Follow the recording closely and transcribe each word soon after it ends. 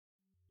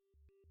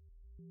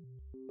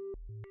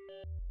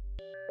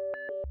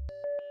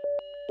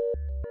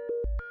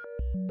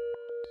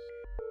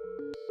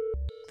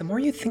The more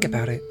you think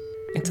about it,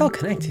 it's all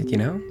connected, you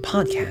know?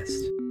 Podcast.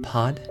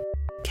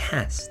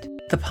 Podcast.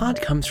 The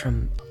pod comes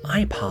from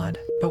iPod,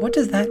 but what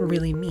does that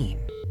really mean?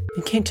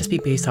 It can't just be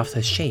based off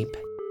the shape.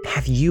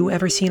 Have you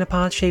ever seen a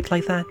pod shaped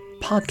like that?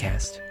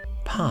 Podcast.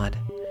 Pod.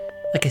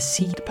 Like a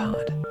seed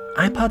pod.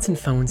 iPods and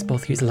phones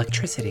both use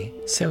electricity.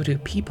 So do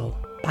people.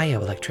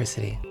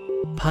 Bioelectricity.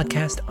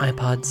 Podcast,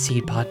 iPod,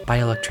 seed pod,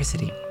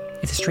 bioelectricity.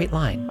 It's a straight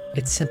line.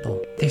 It's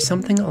simple. There's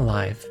something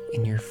alive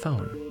in your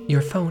phone.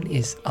 Your phone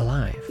is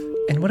alive.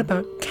 And what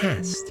about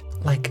cast?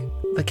 Like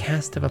the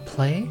cast of a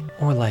play?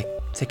 Or like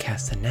to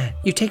cast a net?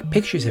 You take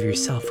pictures of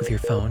yourself with your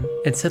phone,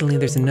 and suddenly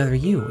there's another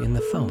you in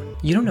the phone.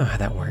 You don't know how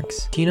that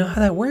works. Do you know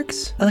how that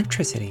works?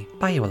 Electricity,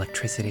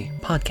 bioelectricity,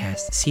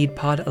 podcast, seed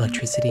pod,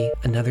 electricity,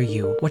 another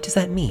you. What does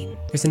that mean?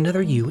 There's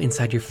another you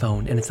inside your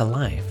phone and it's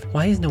alive.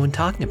 Why is no one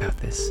talking about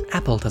this?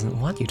 Apple doesn't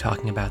want you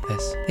talking about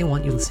this. They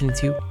want you listening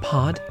to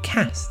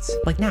podcasts,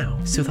 like now.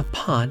 So the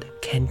pod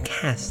can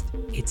cast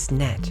its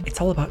net.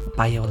 It's all about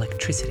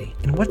bioelectricity.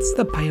 And what's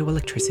the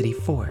bioelectricity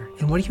for?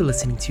 And what are you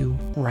listening to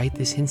right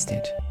this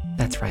instant?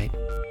 That's right.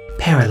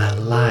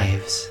 Parallel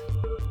Lives.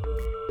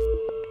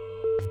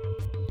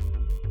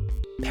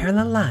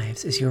 Parallel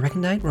Lives is your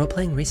recondite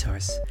role-playing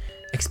resource,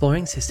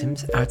 exploring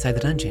systems outside the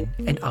dungeon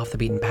and off the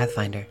beaten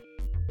pathfinder.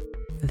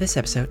 This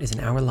episode is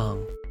an hour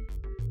long.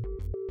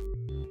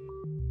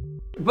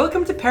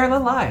 Welcome to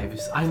Parallel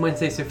Lives. I'm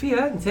Wednesday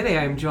Sophia, and today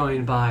I'm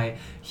joined by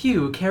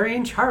Hugh, Carrie,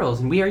 and Charles,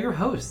 and we are your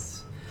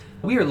hosts.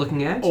 We are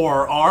looking at...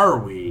 Or are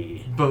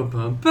we? Bum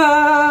bum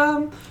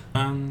bum!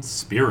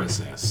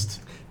 Conspiracist.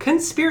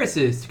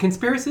 Conspiracist.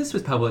 Conspiracist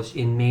was published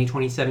in May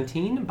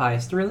 2017 by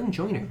Sterling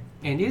Joyner,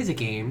 and it is a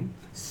game...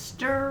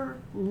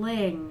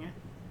 Stirring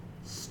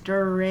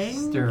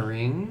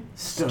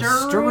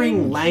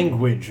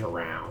language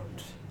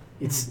around.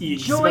 It's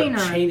Joiner,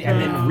 about and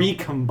then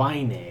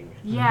recombining.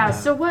 Yeah,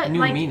 so what, New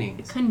like,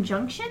 meanings.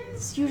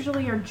 Conjunctions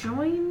usually are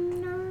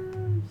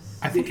joiners?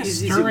 I think a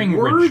Is it stirring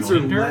words or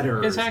rejoinder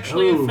letters? is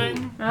actually a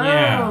thing. Oh,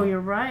 Yeah. you're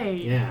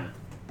right. Yeah.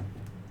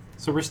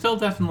 So we're still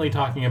definitely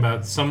talking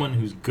about someone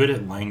who's good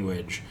at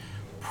language,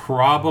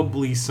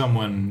 probably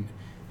someone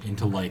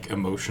into like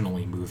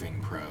emotionally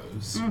moving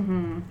prose.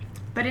 Mm-hmm.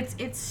 But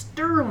it's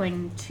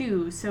sterling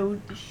too,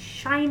 so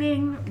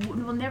shining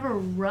will never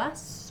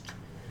rust.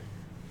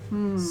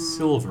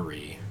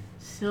 Silvery.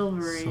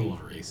 Silvery.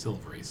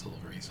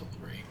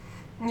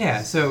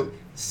 Yeah, so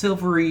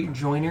Silvery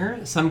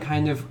Joyner, some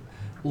kind of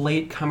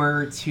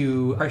latecomer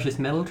to precious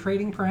metal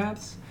trading,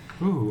 perhaps?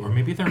 Ooh, or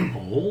maybe they're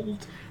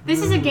old?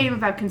 This is a game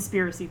about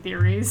conspiracy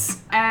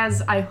theories.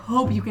 As I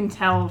hope you can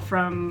tell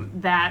from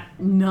that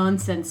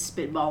nonsense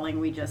spitballing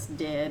we just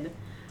did,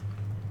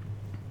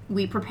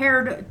 we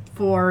prepared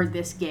for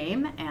this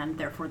game, and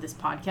therefore this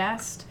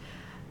podcast,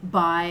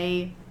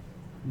 by...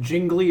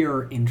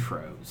 Jinglier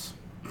intros.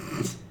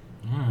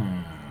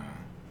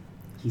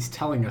 He's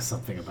telling us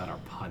something about our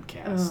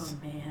podcast.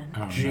 Oh, man. Oh,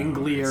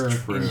 Jinglier no,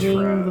 it's true.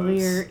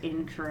 Jinglier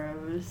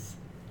intros.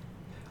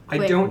 I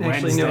Wait, don't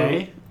actually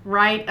know.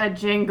 Write a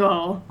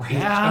jingle.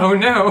 Yeah. Oh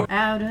no!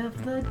 Out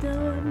of the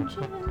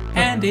dungeon.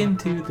 And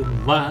into the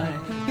light.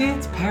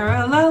 It's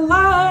Parallel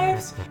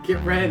Lives!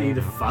 Get ready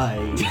to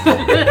fight.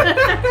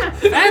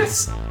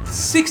 That's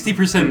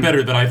 60%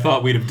 better than I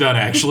thought we'd have done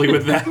actually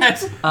with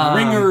that.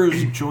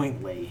 Ringers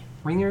jointly.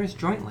 Ringers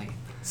jointly.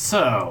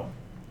 So,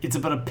 it's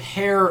about a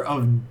pair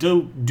of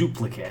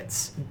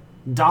duplicates.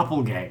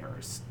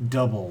 Doppelgangers.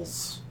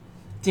 Doubles.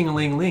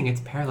 Ding-a-ling-ling,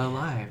 it's Parallel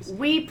Lives.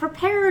 We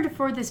prepared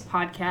for this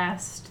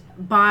podcast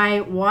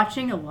by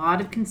watching a lot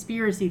of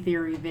conspiracy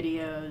theory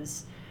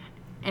videos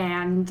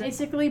and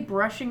basically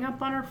brushing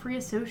up on our free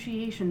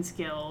association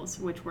skills,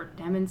 which we're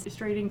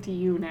demonstrating to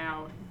you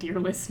now, dear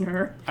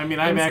listener. I mean,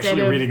 I'm Instead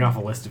actually of- reading off a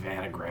list of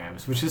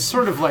anagrams, which is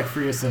sort of like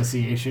free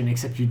association,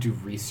 except you do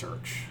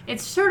research.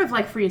 It's sort of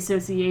like free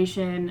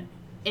association,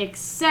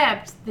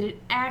 except that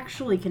it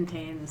actually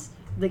contains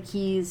the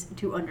keys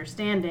to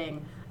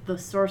understanding the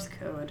source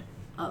code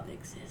of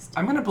existence.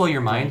 I'm gonna blow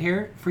your mind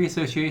here. Free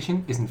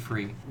association isn't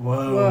free.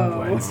 Whoa.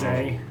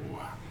 Wednesday.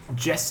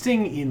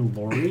 Jesting in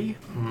Lori?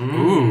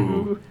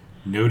 Ooh.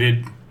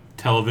 Noted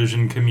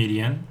television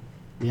comedian.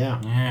 Yeah.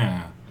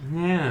 Yeah.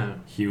 Yeah.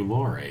 Hugh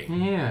Laurie.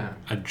 Yeah.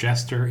 A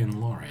jester in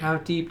Laurie. How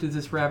deep does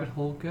this rabbit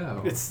hole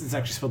go? It's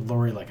actually spelled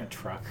Lori like a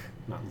truck,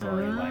 not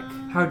Lori like...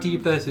 How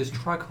deep does this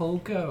truck hole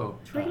go?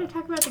 So we're going to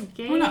talk about the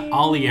game. We're not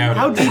ollie out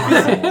How of deep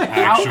is it?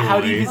 actually.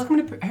 How deep is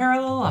Welcome to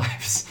Parallel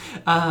Lives.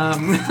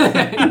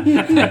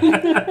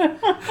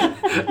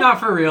 Not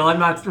for real. I'm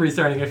not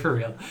restarting it for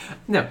real.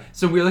 No.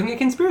 So we're looking at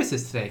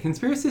Conspiracist today.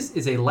 Conspiracist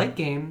is a light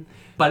game,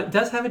 but it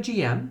does have a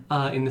GM.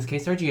 In this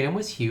case, our GM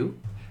was Hugh.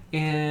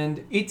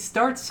 And it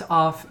starts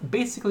off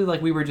basically like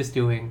we were just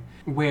doing,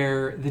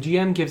 where the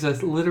GM gives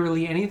us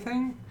literally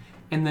anything,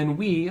 and then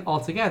we, all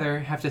together,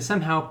 have to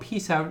somehow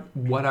piece out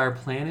what our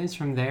plan is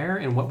from there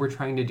and what we're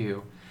trying to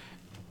do.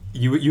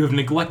 You have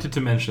neglected to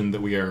mention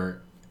that we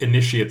are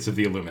initiates of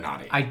the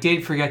Illuminati. I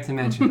did forget to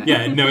mention that.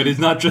 Yeah, no, it is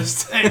not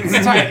just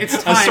It's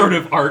a time. sort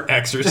of art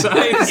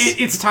exercise.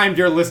 It's time,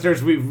 dear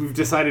listeners. We've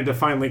decided to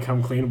finally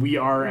come clean. We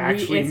are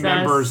actually it's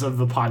members us. of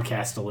the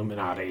podcast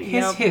Illuminati.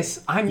 Hiss,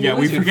 hiss. I'm Yeah, your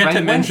we lizard forget to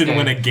friend mention Wednesday.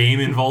 when a game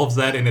involves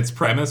that in its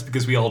premise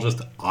because we all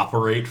just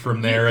operate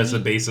from there as a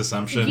base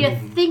assumption. You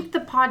think the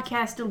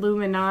podcast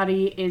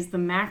Illuminati is the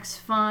Max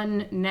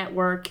Fun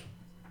network?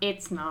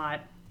 It's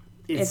not.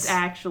 It's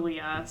actually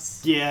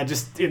us. Yeah,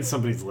 just in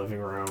somebody's living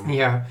room.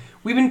 Yeah.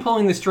 We've been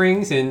pulling the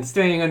strings and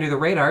staying under the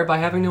radar by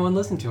having no one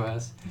listen to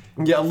us.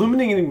 Yeah,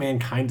 illuminating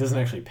mankind doesn't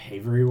actually pay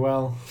very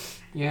well.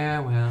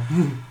 Yeah, well.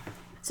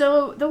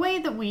 So the way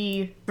that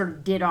we sort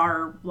of did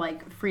our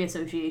free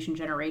association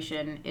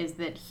generation is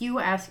that Hugh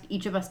asked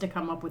each of us to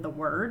come up with a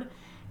word,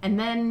 and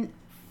then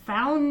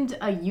found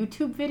a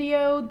YouTube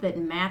video that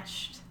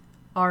matched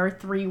our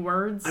 3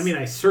 words. I mean,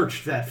 I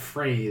searched that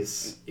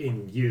phrase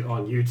on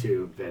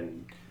YouTube,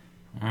 and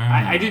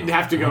I didn't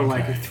have to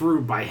go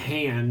through by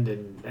hand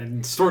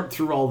and sort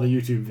through all the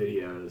YouTube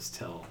videos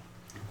till.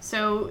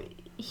 So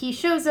he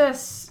shows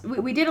us.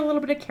 We did a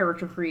little bit of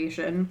character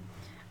creation,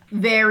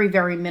 very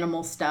very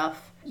minimal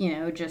stuff.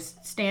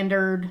 Just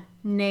standard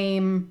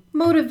name,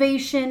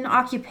 motivation,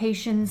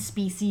 occupation,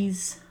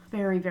 species.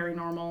 Very very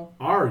normal.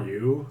 Are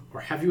you,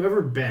 or have you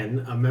ever been,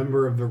 a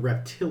member of the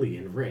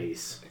reptilian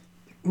race?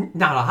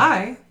 Not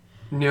I.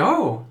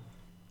 No.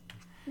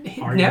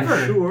 Are Never.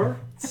 you sure?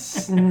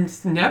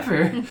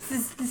 Never.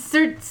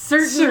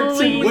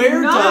 Certainly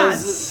Where not.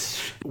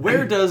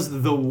 where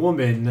does the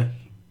woman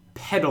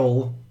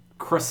peddle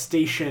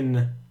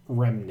crustacean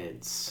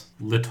remnants?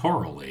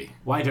 Literally.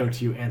 Why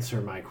don't you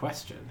answer my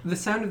question? The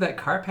sound of that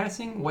car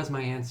passing was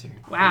my answer.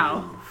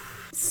 Wow.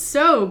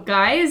 So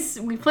guys,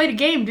 we played a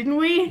game, didn't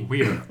we?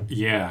 We are,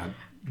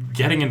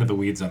 getting into the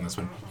weeds on this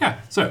one. Yeah,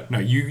 so, no,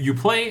 you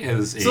play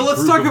as a So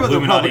let's group talk of about the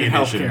Illuminati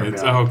public healthcare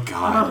initiates. bill. Oh,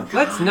 God.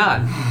 Let's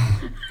not.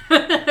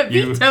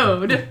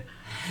 Vetoed.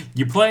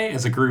 You play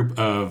as a group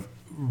of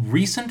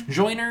recent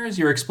joiners.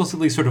 You're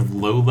explicitly sort of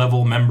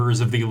low-level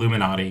members of the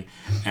Illuminati.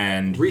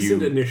 And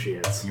Recent you,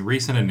 initiates.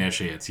 Recent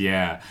initiates,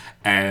 yeah.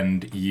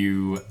 And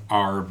you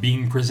are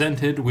being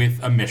presented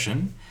with a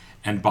mission.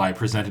 And by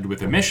presented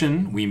with a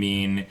mission, we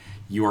mean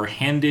you are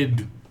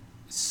handed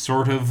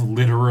sort of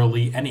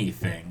literally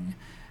anything.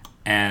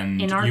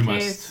 And In our you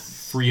case,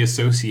 must free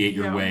associate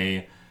your yeah.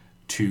 way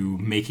to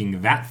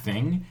making that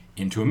thing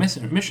into a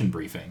mission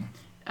briefing.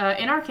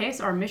 In our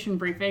case, our mission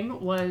briefing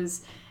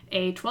was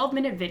a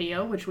 12-minute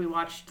video, which we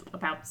watched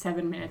about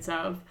 7 minutes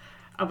of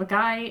a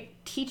guy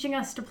teaching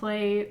us to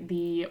play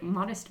the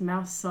Modest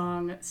Mouse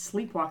song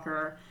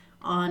Sleepwalker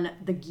on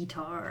the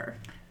guitar.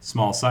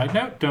 Small side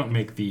note, don't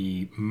make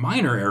the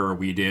minor error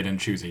we did and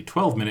choose a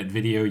 12-minute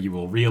video. You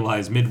will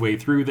realize midway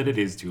through that it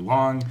is too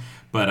long.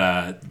 But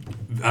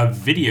a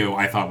video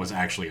I thought was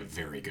actually a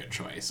very good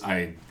choice.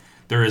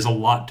 There is a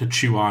lot to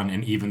chew on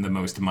in even the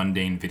most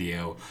mundane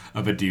video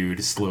of a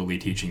dude slowly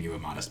teaching you a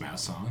Modest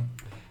Mouse song.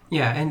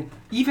 Yeah, and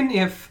even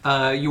if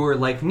you were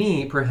like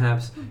me,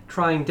 perhaps,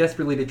 trying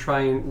desperately to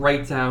try and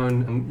write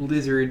down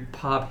lizard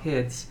pop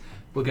hits,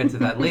 we'll get to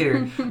that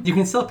later, you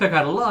can still pick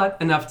out a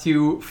lot, enough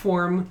to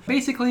form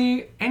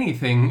basically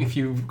anything if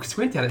you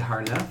squint at it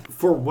hard enough.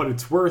 For what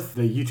it's worth,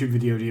 the YouTube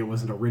video idea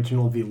wasn't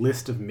original. The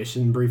list of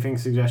mission briefing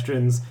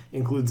suggestions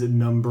includes a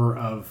number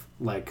of,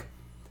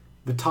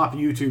 the top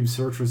YouTube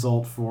search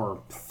result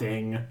for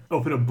thing.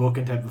 Open a book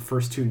and type the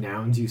first 2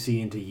 nouns you see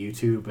into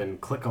YouTube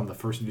and click on the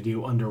first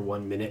video under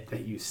 1 minute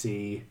that you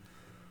see.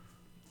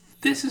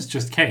 This is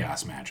just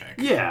chaos magic.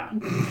 Yeah.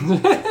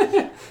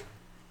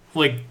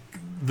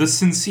 The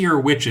sincere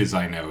witches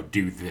I know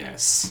do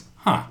this.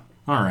 Huh.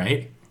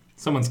 Alright.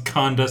 Someone's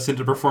conned us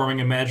into performing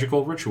a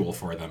magical ritual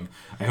for them.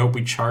 I hope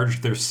we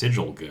charged their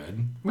sigil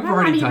good. We've I'm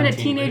already not even done a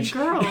teenage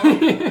girl.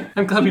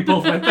 I'm glad we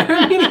both went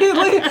there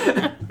immediately.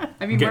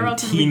 I mean, where Getting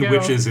else did we teen go?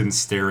 witches in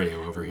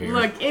stereo over here.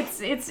 Look, it's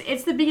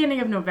the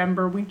beginning of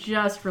November. We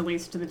just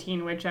released the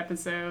Teen Witch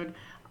episode.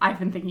 I've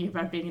been thinking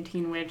about being a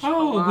teen witch.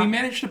 Oh, we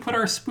managed to put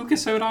our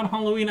spookisode on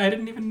Halloween. I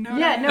didn't even know.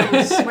 Yeah, no,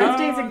 that.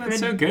 Wednesday's a Oh, that's good,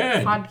 so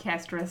good.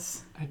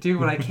 podcastress. I do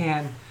what I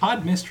can.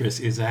 Pod Mistress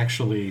is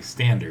actually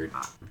standard.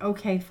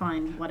 Okay,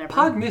 fine, whatever.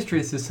 Pod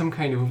Mistress is some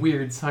kind of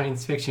weird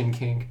science fiction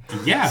kink.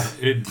 Yeah.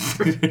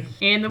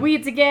 In the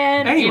weeds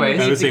again. Anyways. in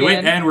the I would weeds say, wait,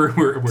 again. and we're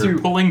To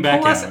pulling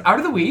back pull us out. out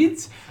of the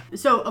weeds?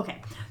 So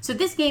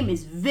this game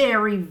is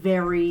very,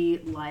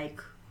 very,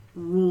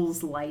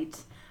 rules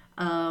light.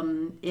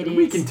 It is.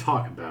 We can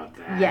talk about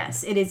that.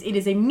 Yes, it is. It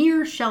is a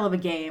mere shell of a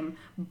game,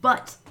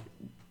 but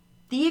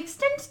the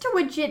extent to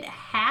which it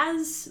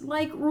has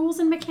rules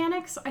and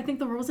mechanics, I think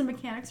the rules and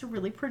mechanics are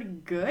really pretty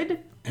good.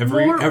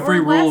 Every More or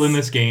rule less. in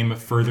this game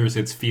furthers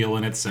its feel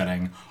and its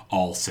setting.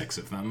 All 6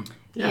 of them.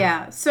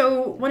 Yeah.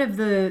 So one of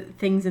the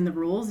things in the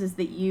rules is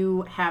that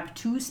you have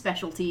 2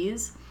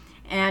 specialties,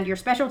 and your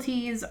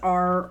specialties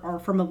are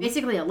from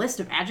basically a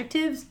list of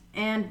adjectives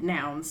and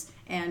nouns,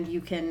 and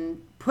you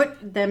can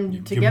put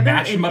them together You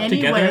mash in them up any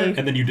together, way.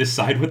 and then you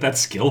decide what that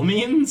skill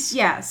means?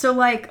 Yeah. So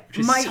Which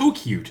is so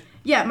cute.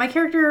 Yeah, my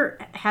character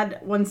had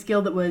one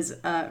skill that was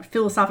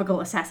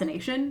philosophical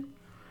assassination,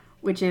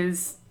 which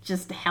is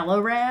just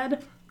hella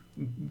rad.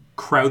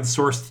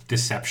 Crowdsourced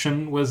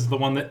deception was the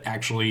one that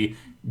actually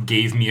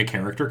gave me a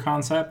character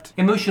concept.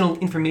 Emotional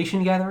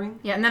information gathering.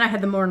 Yeah, and then I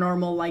had the more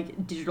normal,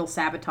 like, digital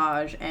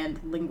sabotage and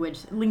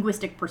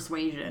linguistic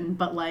persuasion,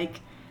 but,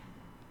 like,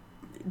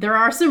 there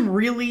are some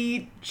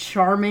really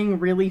charming,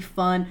 really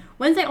fun.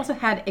 Wednesday also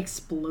had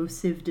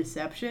explosive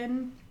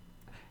deception.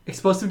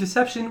 Explosive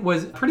deception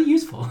was pretty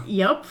useful.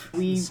 Yep.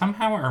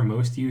 Somehow our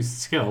most used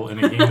skill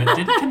in a game that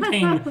didn't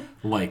contain,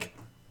 like,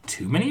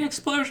 too many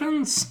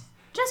explosions?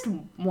 Just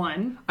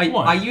one.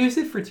 I used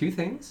it for two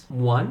things.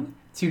 One,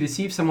 to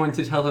deceive someone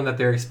to tell them that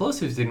their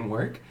explosives didn't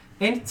work.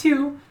 And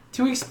two,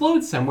 to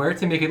explode somewhere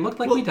to make it look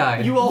like we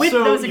died. You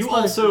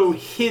also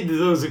hid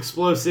those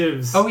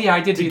explosives. Oh yeah, I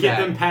did to do get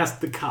that. them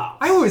past the cops.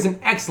 I was an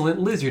excellent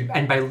lizard,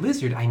 and by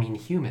lizard I mean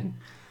human.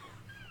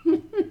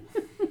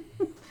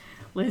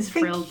 Liz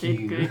Frill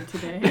did good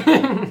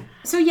today.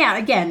 So yeah,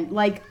 again,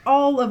 like,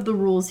 all of the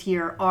rules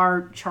here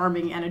are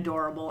charming and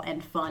adorable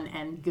and fun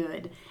and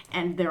good,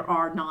 and there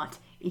are not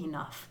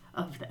enough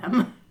of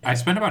them. I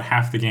spent about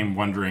half the game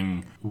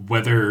wondering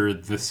whether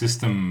the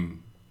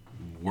system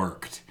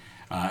worked.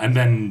 And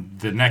then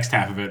the next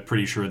half of it,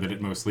 pretty sure that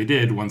it mostly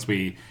did once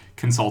we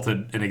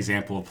consulted an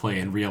example of play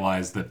and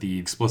realized that the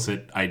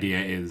explicit idea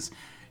is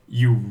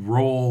you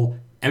roll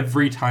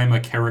every time a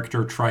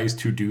character tries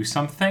to do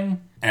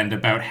something, and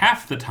about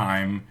half the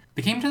time,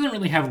 the game doesn't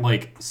really have,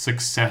 like,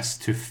 success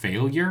to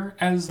failure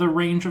as the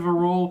range of a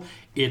roll.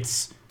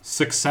 It's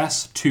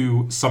success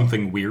to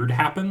something weird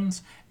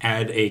happens,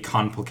 add a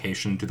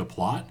complication to the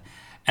plot.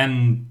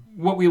 And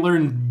what we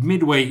learned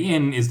midway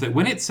in is that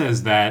when it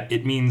says that,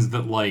 it means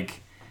that,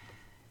 like,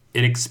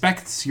 it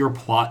expects your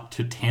plot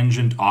to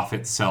tangent off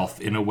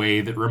itself in a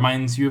way that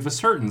reminds you of a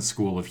certain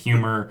school of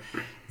humor,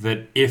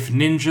 that if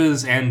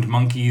ninjas and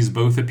monkeys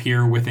both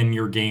appear within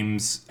your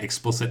game's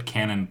explicit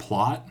canon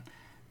plot,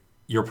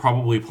 you're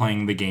probably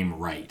playing the game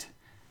right.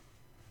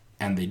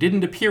 And they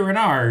didn't appear in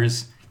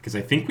ours, because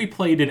I think we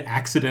played an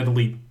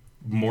accidentally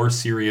more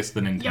serious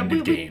than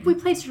intended game. We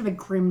played sort of a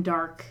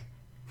grimdark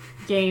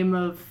game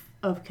of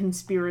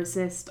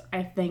Conspiracist,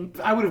 I think.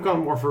 I would have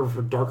gone more for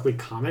darkly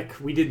comic.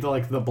 We did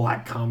the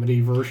black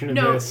comedy version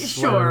of this.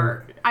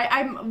 Sure.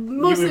 I'm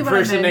mostly you what I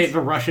impersonate meant. the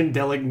Russian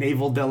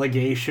naval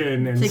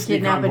delegation and To sneak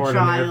kidnap on a board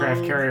child, an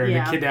aircraft carrier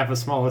yeah. to kidnap a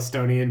small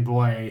Estonian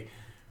boy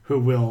who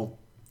will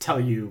tell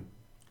you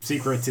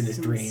secrets in his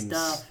Some dreams.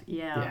 stuff,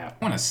 yeah.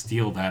 I want to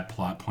steal that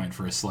plot point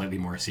for a slightly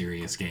more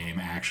serious game,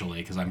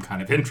 actually, because I'm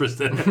kind of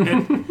interested in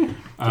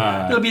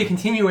it. It'll be a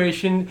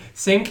continuation,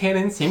 same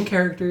canon, same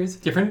characters,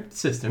 different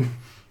system.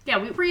 Yeah,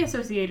 we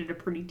pre-associated a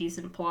pretty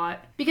decent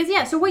plot. Because,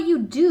 yeah, so what you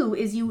do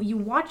is you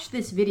watch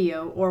this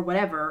video or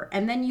whatever,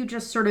 and then you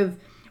just sort of,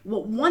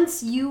 well,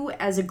 once you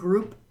as a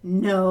group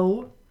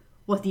know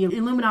what the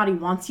Illuminati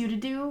wants you to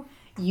do,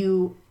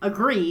 you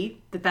agree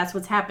that that's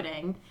what's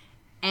happening,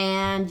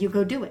 and you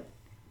go do it.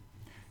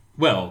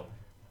 Well,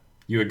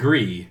 you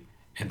agree,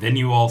 and then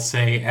you all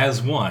say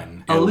as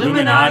one,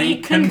 Illuminati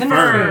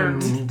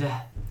confirmed.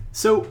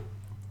 So,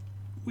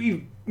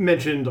 we've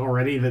mentioned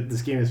already that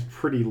this game is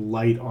pretty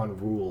light on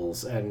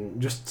rules, and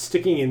just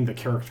sticking in the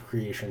character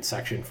creation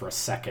section for a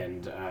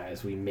second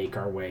as we make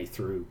our way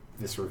through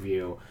this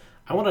review,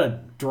 I want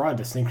to draw a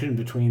distinction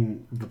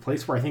between the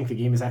place where I think the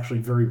game is actually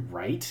very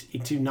right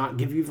to not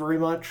give you very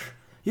much.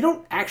 You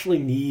don't actually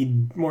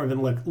need more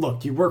than,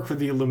 look, you work for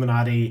the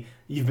Illuminati,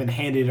 you've been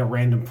handed a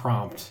random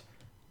prompt,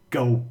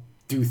 go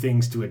do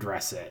things to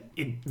address it.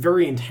 It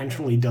very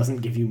intentionally doesn't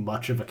give you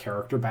much of a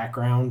character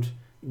background.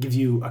 It gives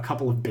you a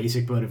couple of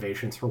basic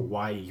motivations for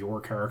why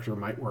your character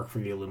might work for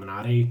the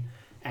Illuminati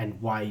and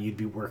why you'd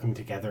be working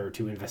together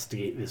to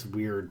investigate this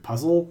weird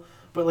puzzle.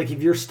 But,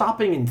 if you're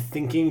stopping and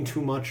thinking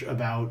too much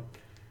about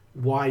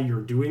why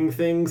you're doing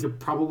things, you're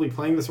probably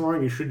playing this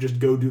wrong. You should just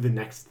go do the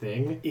next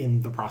thing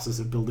in the process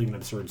of building an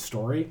absurd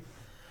story.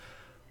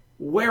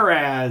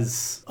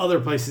 Whereas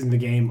other places in the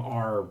game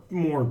are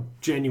more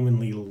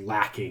genuinely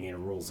lacking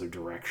in rules of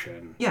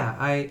direction.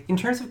 Yeah, in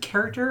terms of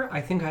character,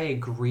 I think I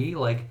agree.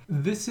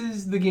 This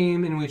is the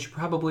game in which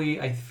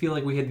probably I feel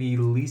like we had the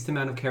least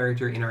amount of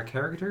character in our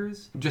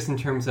characters, just in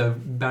terms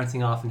of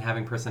bouncing off and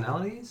having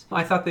personalities.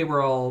 I thought they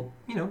were all,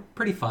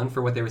 pretty fun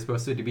for what they were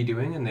supposed to be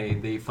doing, and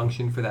they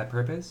functioned for that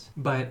purpose.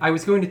 But I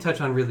was going to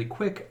touch on really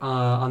quick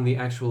on the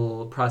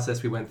actual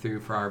process we went through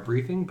for our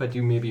briefing, but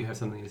maybe you have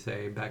something to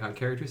say back on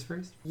characters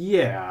first?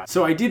 Yeah,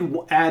 so I did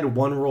add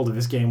one rule to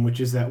this game, which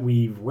is that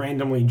we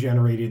randomly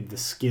generated the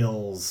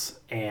skills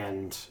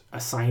and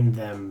assigned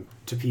them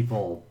to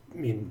people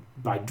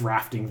by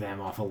drafting them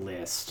off a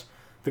list.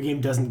 The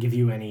game doesn't give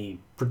you any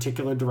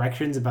particular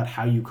directions about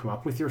how you come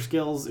up with your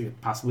skills. It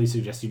possibly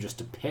suggests you just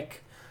to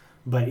pick,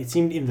 but it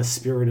seemed in the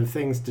spirit of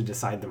things to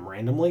decide them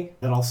randomly.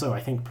 That also,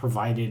 I think,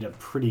 provided a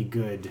pretty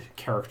good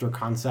character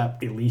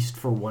concept, at least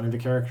for one of the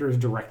characters,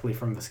 directly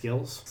from the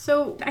skills.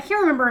 So, I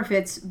can't remember if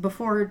it's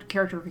before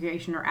character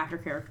creation or after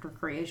character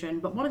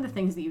creation, but one of the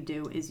things that you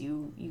do is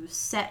you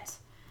set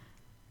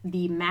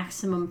the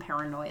maximum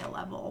paranoia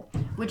level,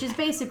 which is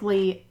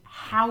basically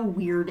how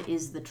weird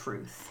is the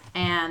truth.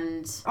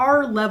 And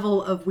our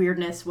level of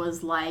weirdness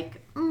was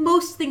like,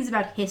 most things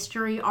about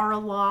history are a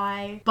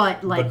lie,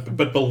 but like...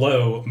 But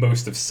below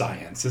most of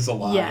science is a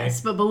lie.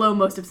 Yes, but below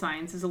most of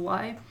science is a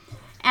lie.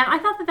 And I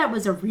thought that that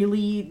was a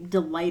really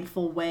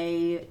delightful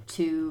way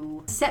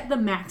to set the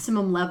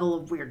maximum level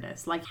of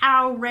weirdness. Like,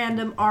 how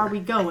random are we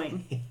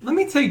going? Let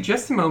me take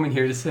just a moment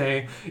here to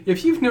say,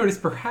 if you've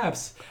noticed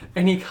perhaps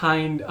any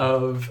kind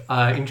of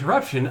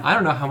interruption, I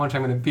don't know how much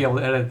I'm going to be able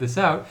to edit this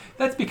out.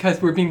 That's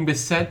because we're being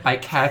beset by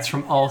cats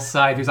from all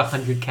sides. There's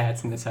 100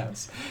 cats in this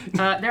house.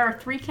 There are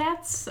 3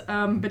 cats.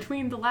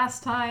 Between the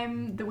last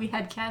time that we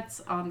had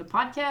cats on the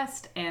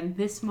podcast and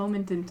this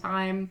moment in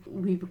time,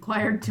 we've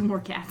acquired 2 more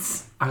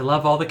cats. I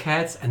love all the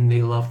cats, and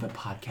they love the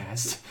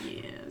podcast.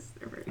 Yes,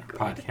 they're very good.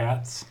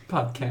 Podcasts.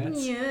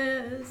 Podcasts.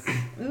 Yes.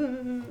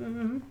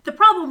 The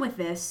problem with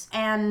this,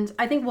 and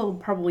I think we'll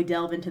probably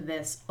delve into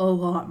this a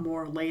lot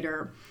more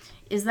later,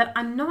 is that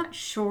I'm not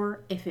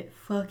sure if it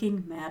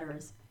fucking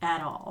matters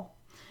at all.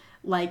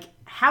 Like,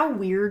 how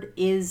weird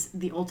is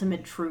the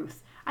ultimate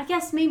truth? I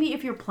guess maybe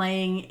if you're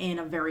playing in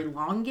a very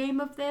long game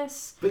of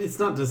this. But it's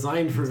not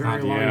designed for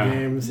very long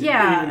games.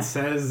 Yeah. It even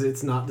says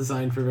it's not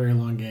designed for very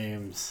long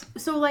games.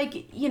 So,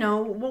 like, you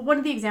know, well, one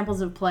of the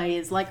examples of play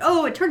is like,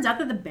 oh, it turns out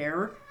that the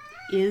bear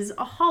is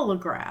a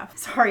holograph.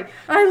 Sorry,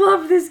 I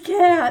love this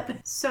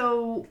cat.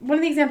 So, one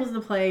of the examples of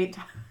the play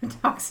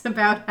talks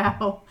about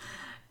how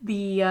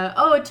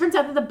it turns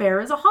out that the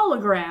bear is a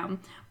hologram.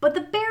 But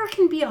the bear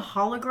can be a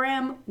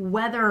hologram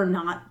whether or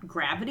not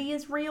gravity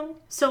is real.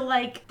 So,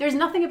 like, there's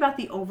nothing about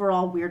the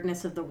overall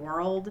weirdness of the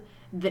world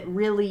that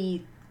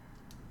really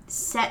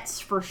sets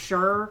for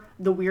sure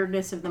the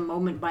weirdness of the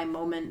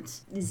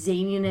moment-by-moment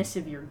zaniness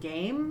of your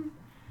game.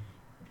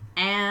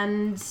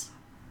 And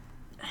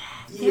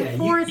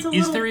therefore it's a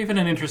little... Is there even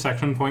an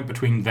intersection point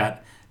between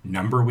that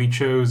number we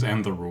chose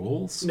and the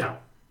rules? No.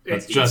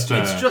 It's just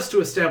to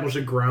establish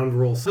a ground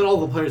rule so that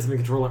all the players in the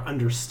controller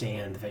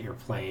understand that you're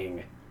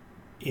playing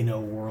in a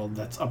world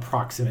that's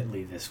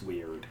approximately this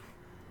weird.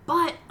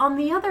 But on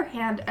the other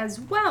hand as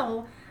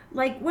well,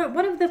 like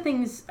one of the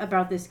things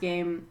about this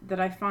game that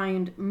I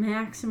find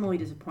maximally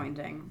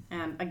disappointing,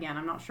 and again,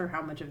 I'm not sure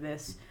how much of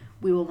this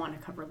we will want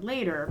to cover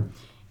later,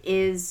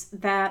 is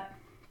that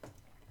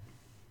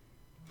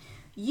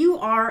you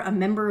are a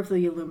member of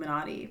the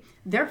Illuminati.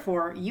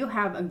 Therefore, you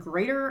have a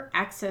greater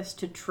access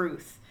to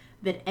truth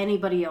than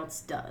anybody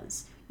else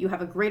does. You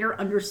have a greater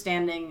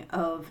understanding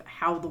of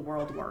how the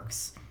world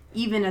works,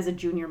 even as a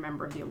junior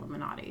member of the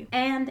Illuminati.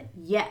 And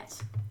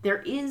yet,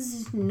 there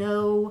is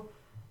no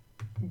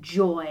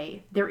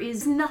joy. There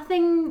is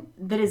nothing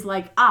that is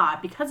like,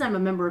 because I'm a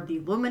member of the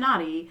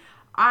Illuminati,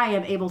 I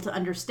am able to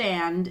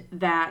understand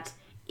that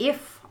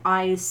if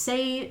I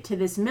say to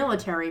this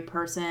military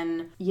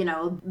person, you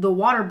know, the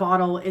water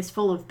bottle is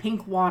full of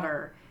pink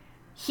water,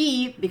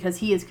 he, because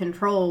he is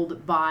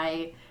controlled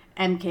by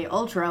MK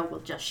Ultra,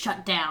 will just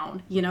shut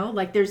down, you know?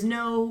 Like, there's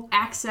no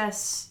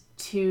access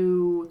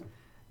to,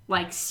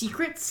 like,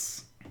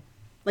 secrets.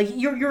 Like,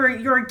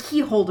 you're a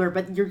key holder,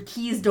 but your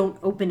keys don't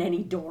open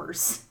any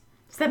doors.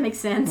 Does that make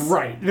sense?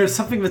 Right. There's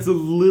something that's a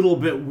little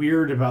bit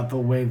weird about the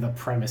way the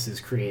premise is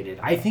created.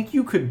 I think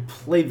you could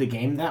play the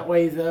game that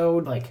way, though.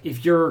 Like,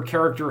 if your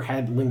character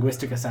had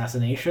linguistic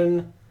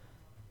assassination,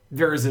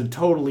 there's a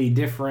totally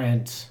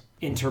different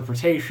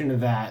interpretation of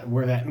that,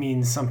 where that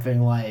means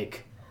something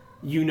like,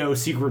 you know,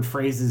 secret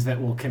phrases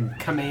that will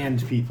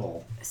command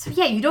people. So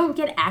yeah, you don't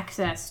get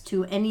access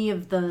to any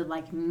of the,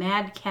 like,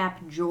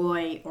 madcap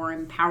joy or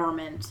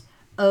empowerment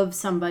of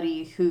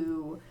somebody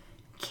who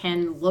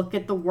can look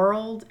at the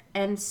world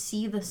and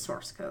see the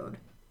source code.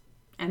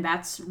 And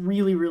that's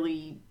really,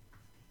 really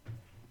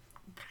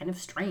kind of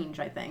strange,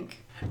 I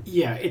think.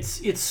 Yeah, it's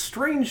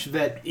strange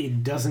that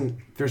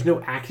there's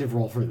no active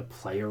role for the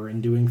player in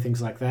doing things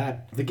like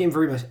that. The game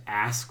very much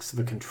asks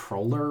the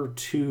controller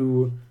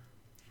to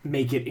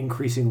make it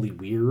increasingly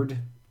weird,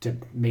 to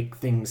make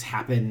things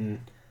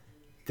happen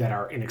that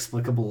are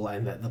inexplicable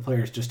and that the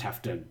players just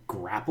have to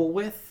grapple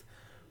with.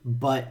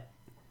 But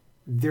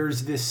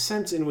there's this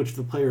sense in which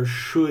the player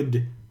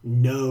should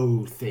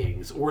know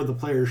things, or the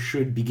player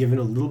should be given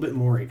a little bit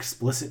more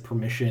explicit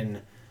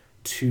permission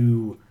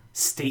to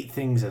state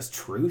things as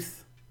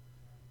truth.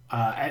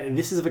 And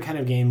this is the kind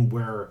of game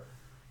where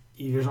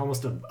there's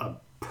almost a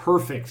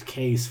perfect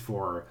case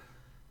for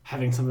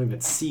having something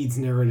that cedes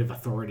narrative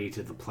authority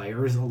to the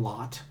players a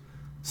lot,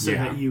 so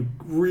that you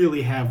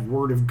really have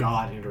word of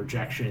God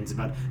interjections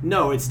about,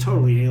 no, it's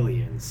totally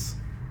aliens.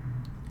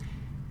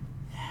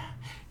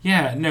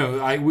 Yeah,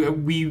 no,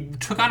 we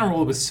took on a role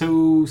that was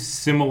so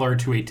similar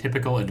to a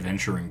typical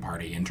adventuring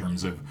party in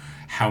terms of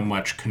how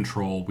much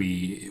control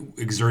we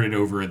exerted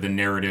over the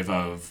narrative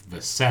of the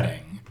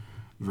setting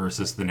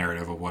versus the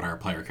narrative of what our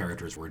player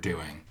characters were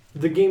doing.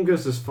 The game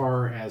goes as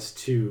far as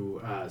to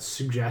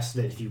suggest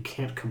that if you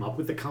can't come up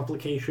with a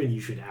complication,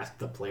 you should ask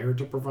the player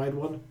to provide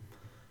one.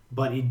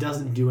 But it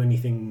doesn't do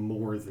anything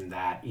more than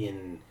that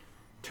in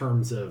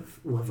terms of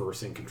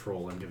reversing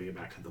control and giving it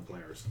back to the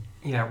players.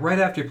 Yeah, right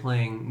after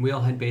playing, we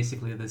all had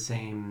basically the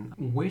same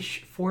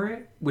wish for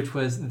it, which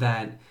was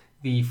that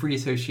the free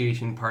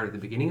association part at the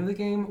beginning of the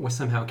game was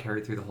somehow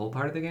carried through the whole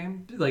part of the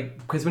game. Like,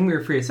 because when we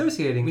were free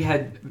associating, we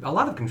had a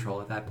lot of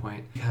control at that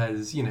point.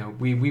 Because, you know,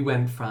 we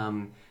went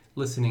from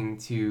listening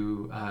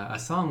to a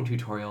song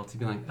tutorial to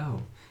be like,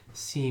 oh,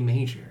 C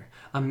major,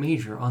 a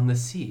major on the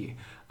sea.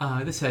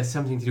 This has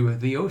something to do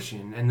with the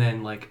ocean. And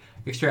then, like,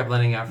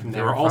 extrapolating out from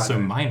there. There are also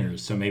farther.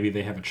 minors, so maybe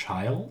they have a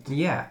child?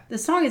 Yeah. The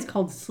song is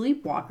called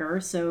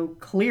Sleepwalker, so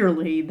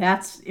clearly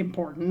that's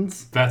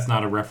important. That's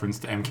not a reference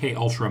to MK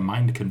Ultra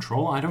mind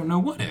control. I don't know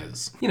what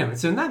is. You know,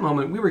 so in that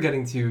moment, we were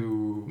getting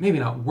to, maybe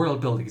not world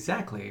build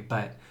exactly,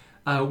 but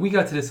we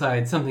got to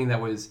decide something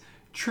that was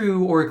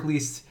true, or at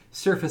least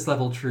surface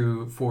level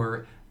true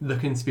for the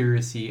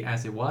conspiracy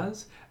as it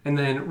was. And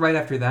then right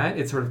after that,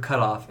 it sort of cut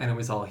off and it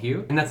was all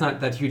Hugh. And that's not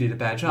that Hugh did a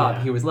bad job.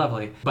 Yeah. He was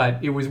lovely.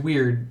 But it was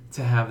weird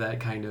to have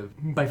that kind of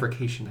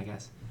bifurcation, I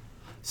guess.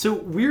 So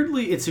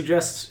weirdly, it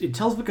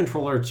tells the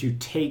controller to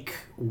take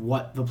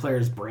what the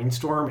players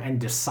brainstorm and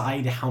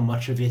decide how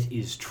much of it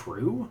is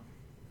true.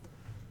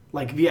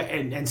 Like, yeah,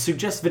 and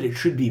suggests that it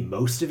should be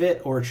most of it,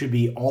 or it should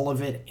be all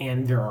of it,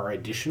 and there are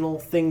additional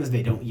things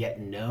they don't yet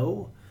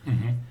know.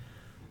 Mm-hmm.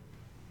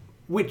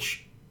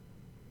 Which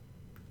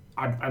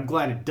I'm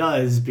glad it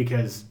does,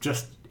 because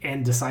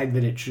and decide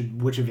that it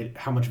should,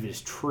 how much of it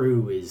is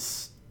true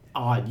is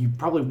odd. You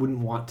probably wouldn't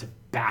want to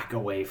back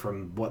away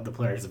from what the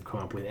players have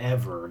come up with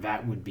ever.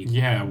 That would be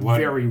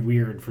very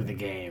weird for the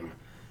game.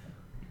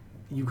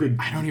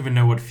 I don't even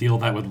know what feel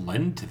that would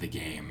lend to the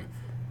game.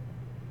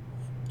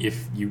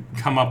 If you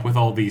come up with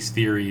all these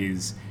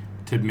theories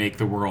to make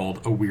the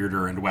world a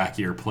weirder and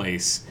wackier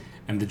place,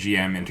 and the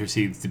GM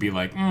intercedes to be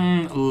like,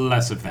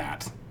 less of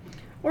that.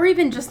 Or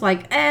even just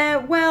like,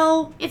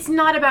 well, it's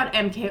not about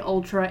MK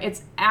Ultra,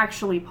 it's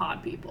actually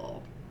pod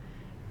people.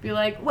 Be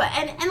like, well,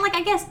 and like,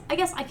 I guess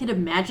I could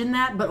imagine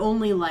that, but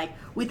only like,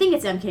 we think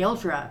it's MK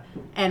Ultra,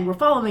 and we're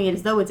following it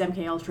as though it's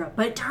MK Ultra,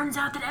 but it turns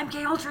out that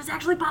MK Ultra is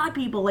actually pod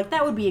people. Like,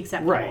 that would be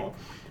acceptable. Right.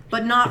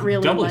 But not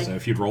really, Double like... so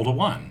if you'd rolled a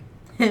 1.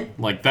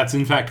 Like, that's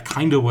in fact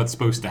kind of what's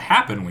supposed to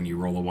happen when you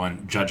roll a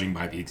 1, judging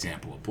by the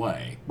example of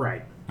play.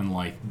 Right. And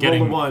like,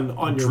 getting Roll a 1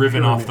 on your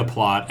driven off the pyramid.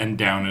 plot and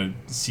down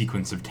a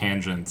sequence of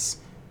tangents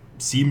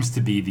seems to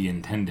be the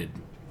intended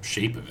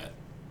shape of it.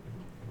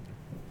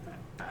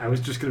 I was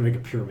just going to make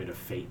a Pyramid of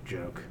Fate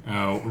joke.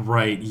 Oh,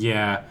 right,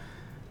 yeah.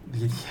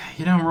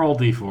 You don't roll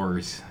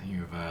d4s.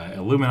 You have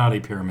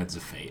Illuminati Pyramids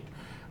of Fate,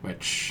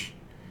 which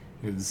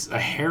is a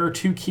hair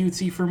too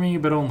cutesy for me,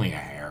 but only a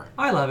hair.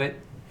 I love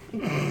it.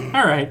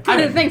 All right.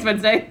 Thanks,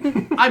 Wednesday.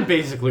 I'm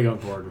basically on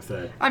board with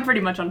it. I'm pretty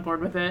much on board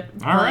with it.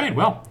 All right,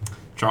 well,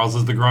 Charles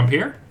is the grump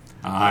here.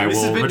 I This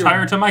has will been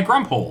retire to my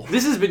grump hole.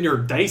 This has been your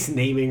dice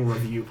naming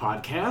review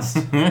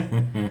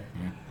podcast.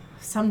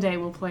 Someday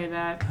we'll play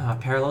that.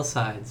 Parallel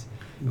sides.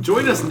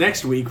 Join us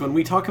next week when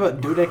we talk about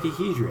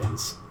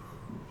dodecahedrons.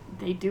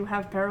 They do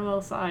have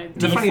parallel sides.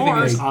 The funny thing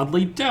D4s is-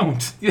 oddly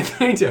don't. Yeah,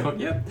 they don't.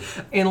 Yep.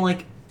 And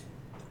like,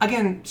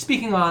 again,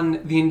 speaking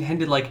on the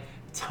intended like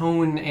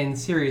tone and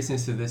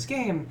seriousness of this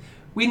game,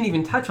 we didn't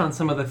even touch on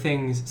some of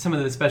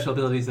the special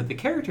abilities that the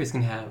characters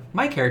can have.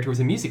 My character was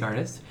a music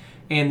artist,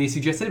 and the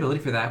suggested ability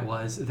for that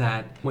was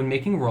that when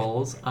making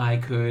rolls, I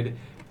could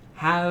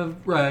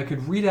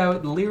read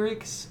out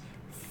lyrics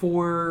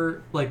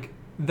for like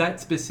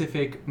that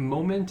specific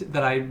moment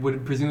that I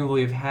would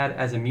presumably have had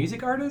as a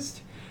music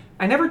artist.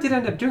 I never did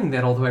end up doing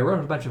that, although I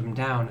wrote a bunch of them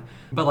down.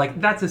 But, like,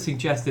 that's a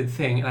suggested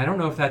thing, and I don't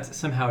know if that's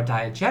somehow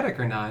diegetic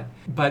or not,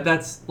 but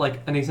that's,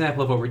 like, an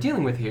example of what we're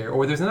dealing with here.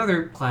 Or there's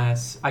another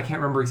class, I can't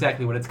remember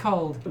exactly what it's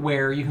called,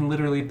 where you can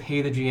literally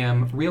pay the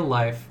GM real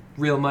life,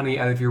 real money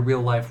out of your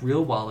real life,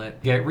 real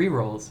wallet, get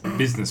rerolls.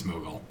 Business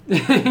mogul.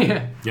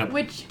 Yeah. Yep.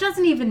 Which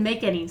doesn't even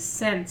make any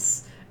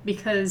sense,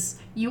 because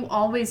you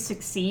always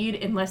succeed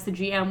unless the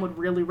GM would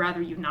really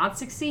rather you not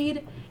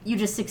succeed. You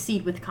just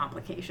succeed with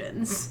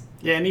complications.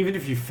 Yeah, and even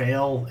if you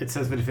fail, it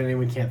says that if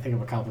anyone can't think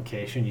of a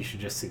complication, you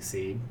should just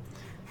succeed.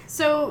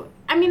 So,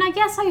 I mean, I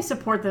guess I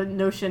support the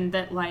notion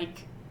that,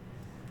 like,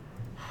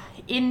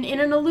 in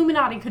an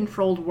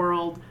Illuminati-controlled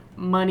world,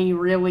 money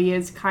really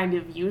is kind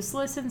of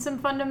useless in some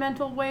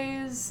fundamental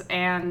ways,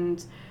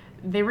 and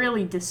they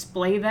really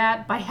display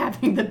that by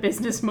having the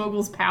business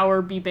mogul's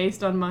power be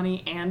based on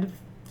money and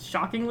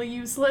shockingly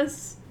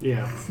useless.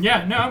 Yeah.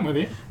 Yeah, no, I'm with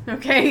you.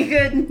 Okay,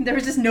 good. There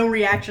was just no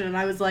reaction, and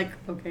I was like,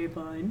 okay,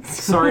 fine.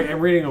 Sorry, I'm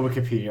reading a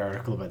Wikipedia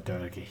article about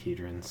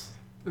dodecahedrons.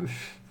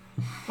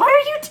 Why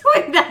are you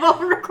doing that while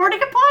we're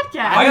recording a podcast?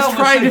 I was almost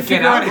trying to said get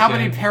figure out out how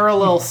again. many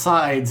parallel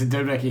sides a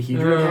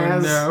dodecahedron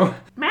has. no.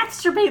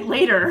 Masturbate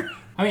later.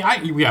 I mean,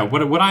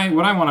 what I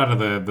want out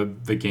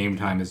of the game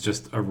time is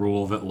just a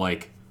rule that,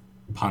 like,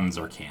 puns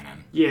are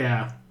canon,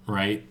 Yeah.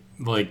 right?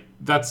 Like,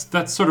 that's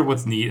sort of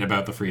what's neat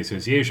about the free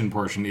association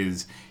portion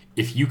is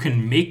if you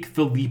can make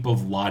the leap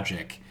of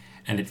logic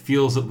and it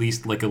feels at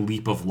least like a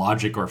leap of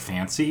logic or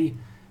fancy,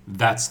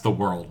 that's the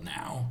world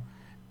now.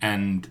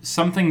 And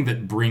something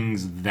that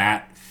brings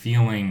that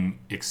feeling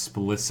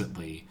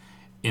explicitly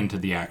into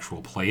the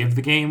actual play of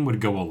the game would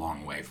go a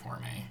long way for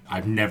me.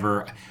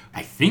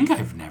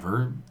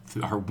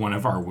 One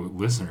of our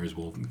listeners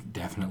will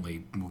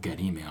get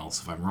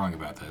emails if I'm wrong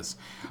about this.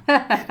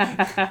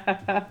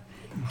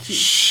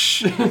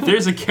 Shh.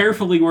 There's a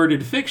carefully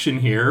worded fiction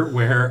here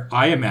where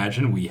I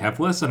imagine we have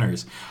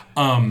listeners.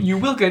 You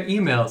will get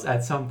emails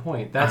at some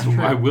point. That's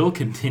true. I will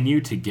continue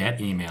to get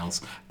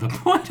emails. The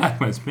point I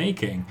was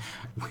making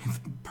with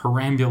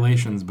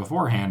perambulations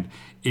beforehand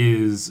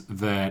is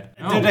that...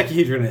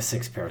 Dodecahedron has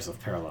 6 pairs of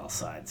parallel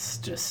sides.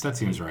 Just that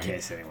seems right. In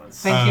case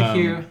anyone's... Thank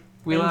you, Hugh.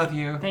 We love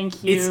you.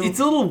 Thank you. It's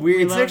a little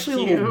weird. It's love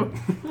actually a little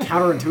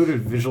counterintuitive to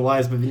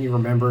visualize, but then you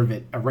remember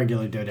that a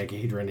regular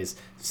dodecahedron is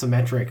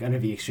symmetric under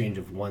the exchange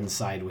of one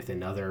side with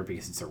another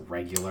because it's a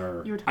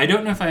regular... I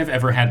don't know if I've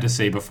ever had to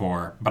say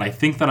before, but I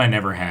think that I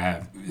never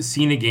have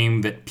seen a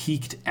game that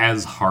peaked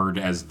as hard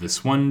as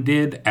this one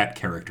did at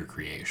character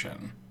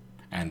creation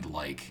and,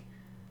 like,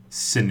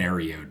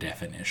 scenario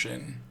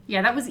definition.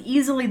 Yeah, that was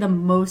easily the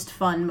most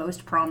fun,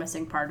 most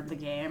promising part of the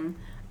game.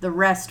 The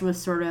rest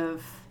was sort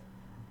of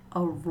a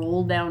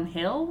roll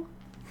downhill.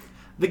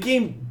 The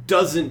game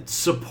doesn't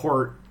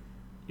support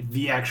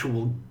the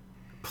actual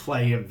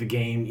play of the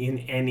game in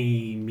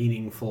any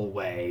meaningful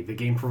way. The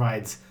game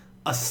provides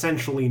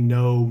essentially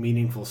no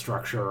meaningful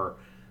structure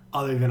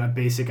other than a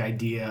basic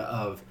idea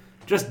of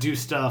just do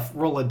stuff,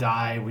 roll a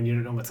die when you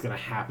don't know what's going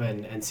to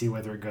happen, and see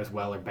whether it goes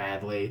well or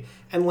badly.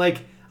 And, like,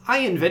 I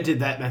invented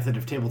that method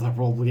of tabletop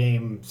role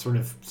game sort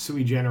of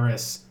sui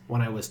generis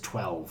when I was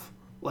 12.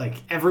 Like,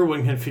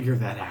 everyone can figure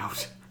that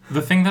out.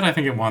 The thing that I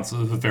think it wants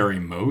the very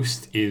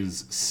most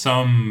is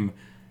some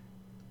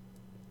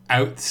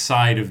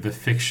outside of the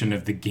fiction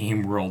of the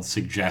game world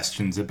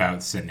suggestions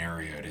about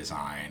scenario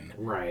design.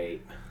 Right.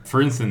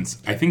 For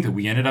instance, I think that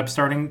we ended up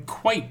starting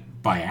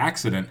quite by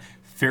accident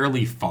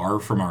fairly far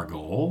from our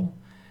goal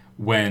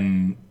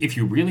when, if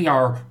you really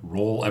are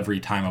roll every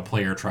time a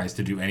player tries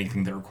to do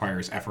anything that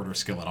requires effort or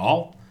skill at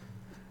all,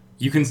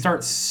 you can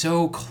start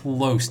so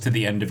close to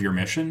the end of your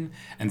mission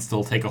and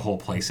still take a whole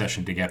play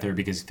session to get there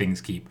because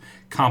things keep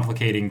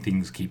complicating,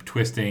 things keep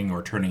twisting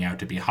or turning out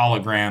to be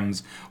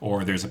holograms,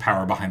 or there's a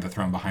power behind the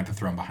throne, behind the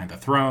throne, behind the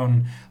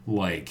throne.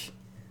 Like,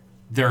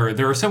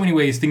 there are so many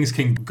ways things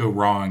can go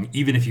wrong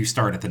even if you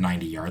start at the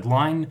 90-yard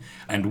line,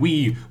 and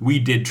we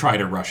did try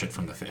to rush it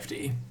from the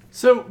 50.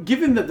 So,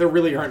 given that there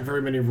really aren't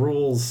very many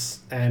rules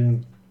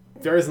and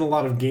there isn't a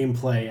lot of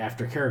gameplay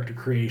after character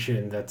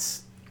creation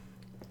that's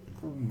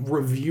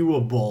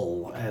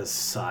reviewable as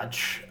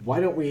such, why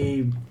don't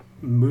we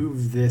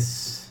move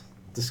this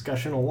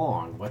discussion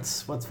along?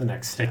 What's the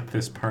next step? Take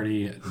this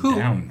party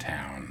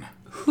downtown.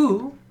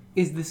 Who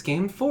is this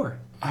game for?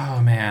 Oh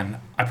man,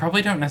 I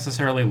probably don't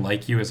necessarily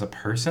like you as a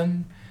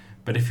person,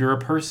 but if you're a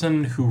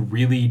person who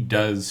really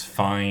does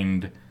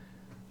find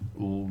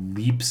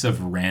leaps of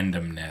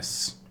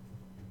randomness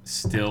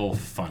still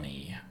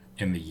funny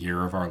in the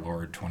year of our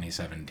Lord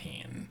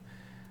 2017,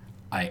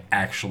 I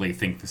actually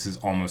think this is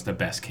almost a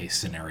best case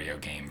scenario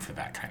game for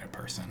that kind of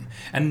person.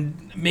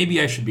 And maybe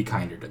I should be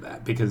kinder to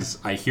that, because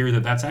I hear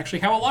that that's actually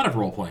how a lot of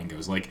role-playing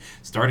goes. Like,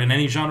 start in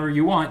any genre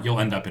you want, you'll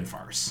end up in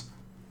farce.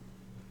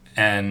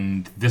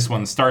 And this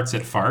one starts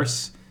at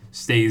farce,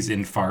 stays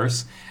in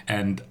farce,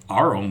 and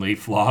our only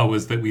flaw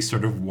was that we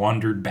sort of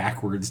wandered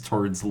backwards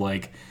towards,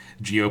 like,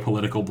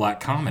 geopolitical black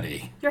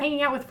comedy. You're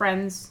hanging out with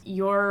friends.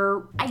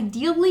 You're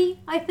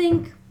ideally, I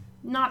think,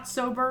 not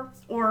sober,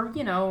 or,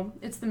 you know,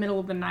 it's the middle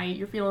of the night,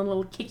 you're feeling a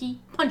little kicky,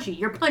 punchy,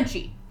 you're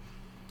punchy.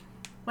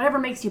 Whatever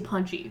makes you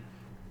punchy.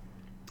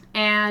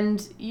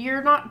 And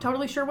you're not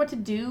totally sure what to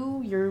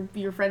do,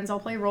 your friends all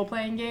play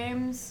role-playing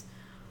games.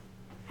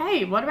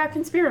 Hey, what about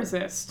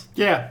Conspiracist?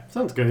 Yeah,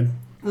 sounds good.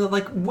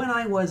 Like, when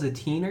I was a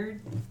teener,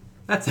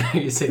 that's how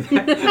you say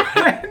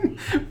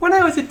that. When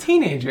I was a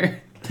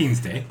teenager.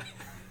 Teens Day.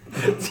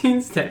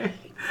 Teens Day.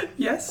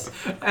 Yes.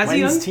 As When's a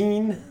young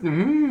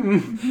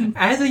teen?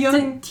 As a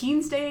young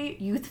Teens Day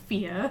Youth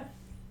Fia.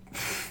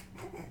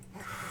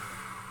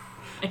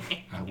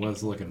 I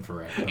was looking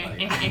for it, but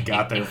I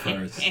got there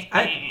first.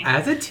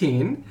 As a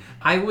teen,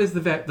 I was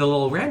the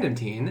little random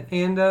teen,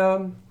 and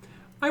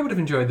I would have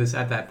enjoyed this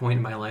at that point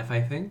in my life,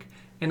 I think.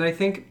 And I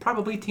think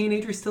probably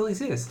teenagers still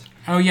exist.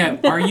 Oh yeah,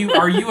 are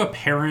you a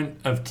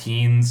parent of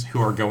teens who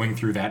are going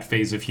through that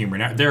phase of humor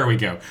now? There we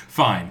go.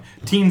 Fine.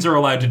 Teens are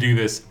allowed to do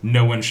this.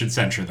 No one should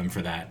censure them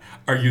for that.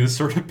 Are you the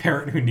sort of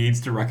parent who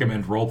needs to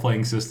recommend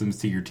role-playing systems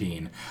to your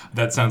teen?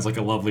 That sounds like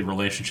a lovely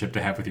relationship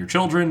to have with your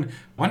children.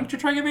 Why don't you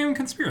try giving them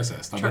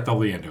Conspiracist? I bet they'll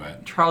be into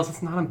it. Charles,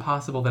 it's not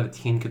impossible that a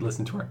teen could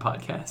listen to our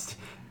podcast.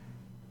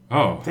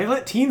 Oh. They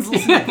let teens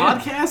listen to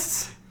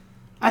podcasts?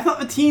 I thought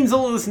the teens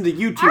only listen to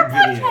YouTube Our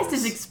videos. podcast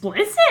is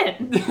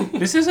explicit.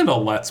 This isn't a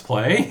Let's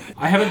Play.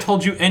 I haven't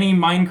told you any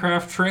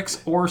Minecraft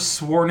tricks or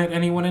sworn at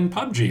anyone in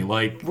PUBG.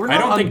 Like, We're I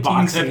not don't think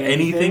teens have unboxing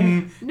anything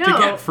anything. to No.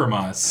 get from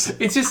us.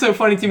 It's just so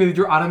funny to me that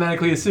you're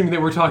automatically assuming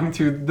that we're talking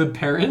to the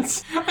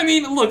parents. I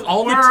mean, look,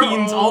 all the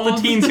We're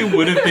teens who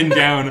would have been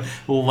down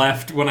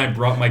left when I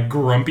brought my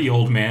grumpy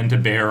old man to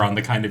bear on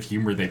the kind of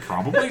humor they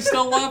probably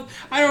still love.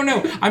 I don't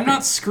know. I'm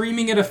not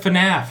screaming at a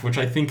FNAF, which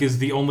I think is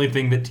the only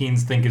thing that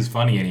teens think is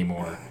funny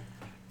anymore.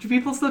 Do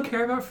people still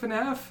care about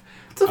FNAF?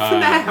 It's a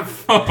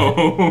FNAF.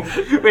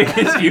 Oh, wait,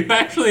 is you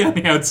actually on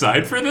the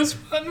outside for this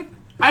one?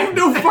 I have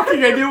no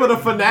fucking idea what a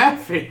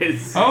FNAF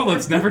is. Oh,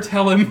 let's never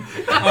tell him.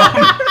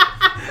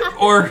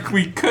 Or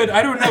we could.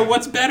 I don't know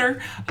what's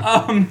better.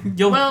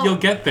 You'll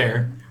get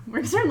there.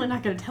 We're certainly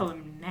not going to tell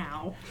him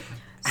now.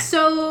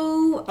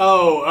 So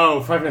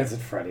Oh, Five Nights at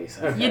Freddy's.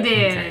 Okay. you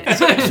did.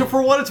 So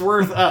for what it's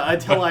worth,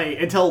 until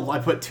I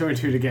put two and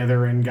two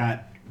together and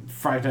got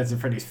Five Nights at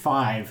Freddy's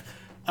 5,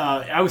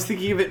 I was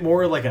thinking of it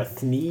more like a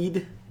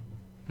thneed.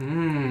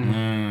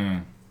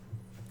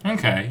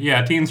 Okay,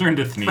 yeah, teens are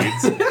into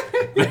thneeds.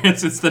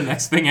 it's the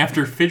next thing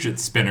after fidget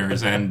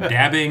spinners and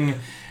dabbing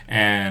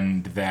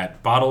and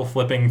that bottle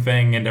flipping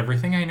thing and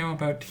everything I know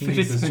about teens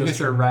Fidget is spinners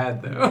just... are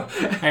rad, though.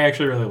 I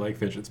actually really like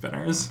fidget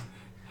spinners.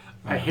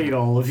 I hate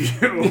all of you.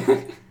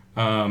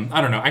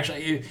 I don't know.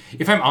 Actually,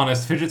 if I'm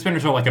honest, fidget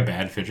spinners are like a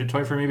bad fidget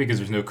toy for me because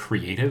there's no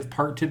creative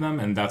part to them,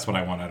 and that's what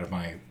I want out of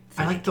my fidget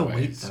I like the toys.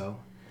 weight, though.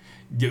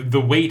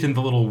 The weight and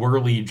the little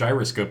whirly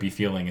gyroscopy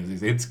feeling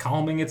it's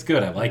calming. It's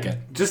good. I like it.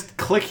 Just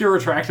click your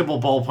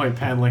retractable ballpoint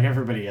pen like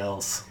everybody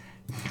else.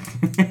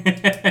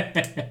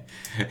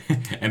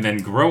 And then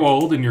grow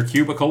old in your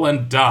cubicle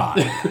and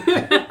die.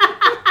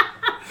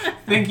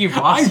 Thank you,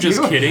 boss. I'm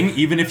just you. kidding.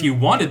 Even if you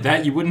wanted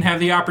that, you wouldn't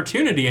have the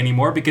opportunity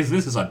anymore because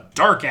this is a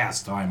dark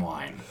ass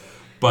timeline.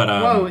 But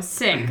Whoa,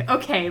 sick.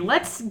 Okay,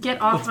 let's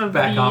get off of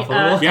back the. off a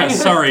little. yeah,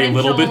 sorry, a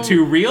little bit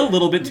existential- too real, a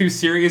little bit too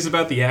serious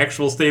about the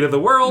actual state of the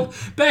world.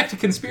 Back to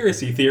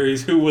conspiracy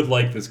theories. Who would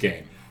like this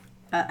game?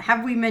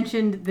 Have we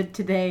mentioned that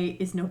today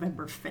is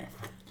November 5th?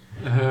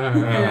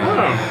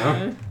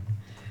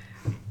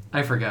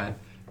 I forgot.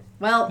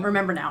 Well,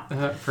 remember now.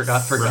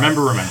 Forgot.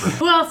 Remember.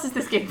 Who else is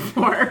this game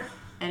for?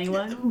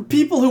 Anyone?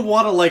 People who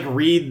want to like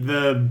read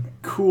the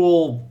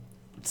cool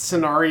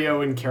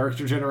scenario and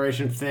character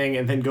generation thing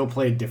and then go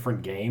play a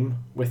different game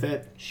with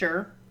it.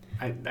 Sure.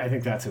 I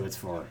think that's who it's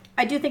for.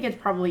 I do think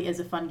it probably is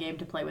a fun game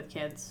to play with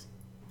kids.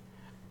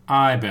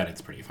 I bet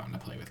it's pretty fun to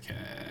play with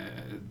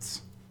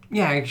kids.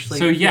 Yeah, actually.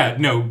 So yeah,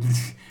 no,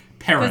 Because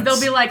parents. they'll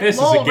be like, this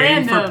lol, is a game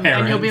random. for parents.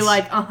 And you'll be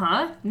like,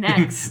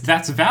 next.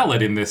 That's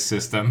valid in this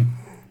system.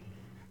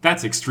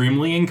 That's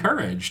extremely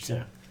encouraged.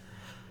 Yeah.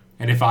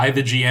 And if I,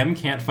 the GM,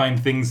 can't find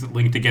things that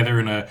link together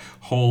in a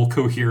whole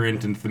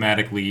coherent and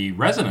thematically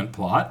resonant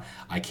plot,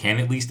 I can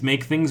at least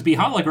make things be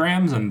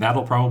holograms, and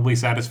that'll probably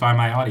satisfy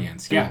my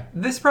audience. Yeah.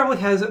 This probably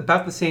has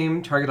about the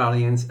same target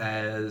audience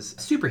as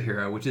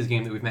Superhero, which is a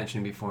game that we've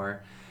mentioned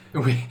before.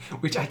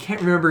 Which I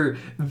can't remember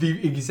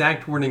the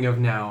exact wording of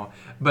now,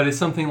 but it's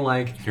something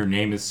like, Your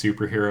name is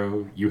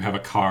Superhero, you have a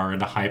car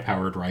and a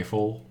high-powered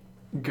rifle.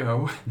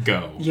 go.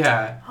 Go.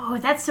 Yeah. Oh,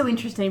 that's so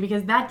interesting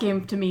because that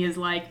game to me is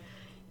like,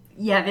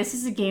 yeah, this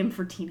is a game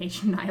for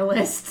teenage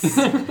nihilists.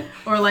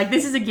 Or like,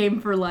 this is a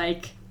game for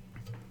like,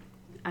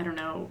 I don't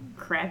know,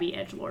 crabby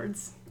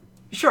edgelords.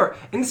 Sure,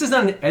 and this is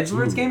not an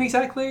edgelords game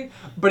exactly,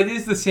 but it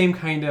is the same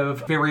kind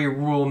of very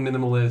rural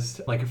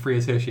minimalist, like a free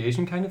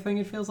association kind of thing,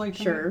 it feels like. to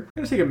me. Sure. I'm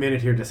going to take a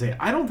minute here to say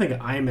I don't think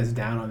I'm as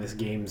down on this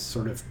game's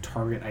sort of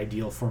target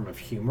ideal form of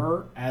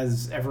humor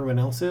as everyone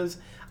else is.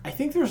 I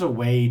think there's a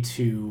way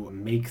to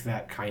make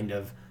that kind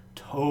of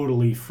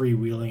totally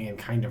freewheeling and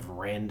kind of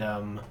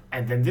random,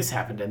 and then this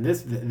happened, and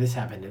this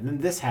happened, and then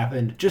this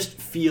happened, just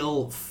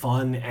feel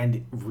fun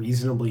and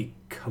reasonably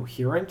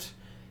coherent.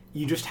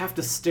 You just have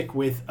to stick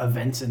with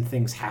events and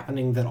things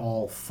happening that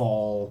all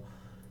fall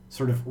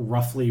sort of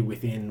roughly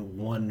within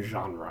one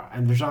genre.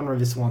 And the genre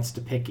this wants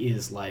to pick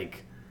is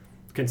like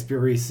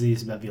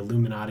conspiracies about the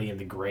Illuminati and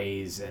the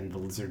Greys and the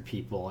lizard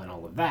people and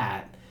all of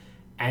that.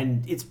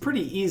 And it's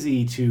pretty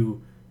easy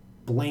to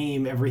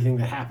blame everything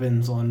that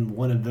happens on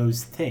one of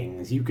those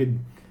things.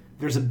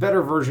 There's a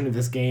better version of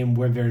this game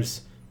where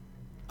there's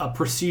a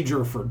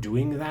procedure for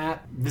doing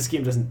that. This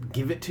game doesn't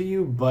give it to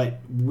you, but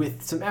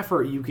with some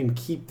effort you can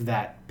keep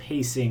that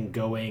pacing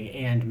going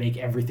and make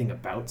everything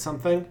about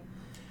something.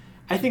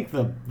 I think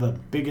the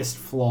biggest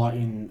flaw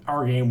in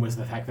our game was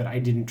the fact that I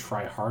didn't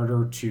try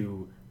harder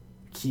to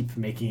keep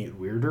making it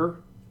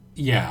weirder.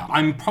 Yeah,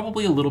 I'm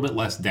probably a little bit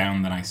less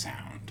down than I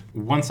sound.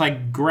 Once I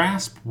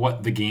grasp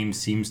what the game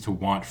seems to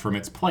want from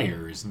its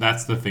players,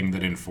 that's the thing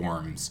that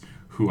informs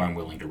who I'm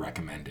willing to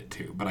recommend it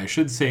to. But I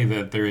should say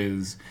that there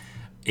is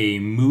a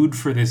mood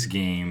for this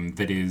game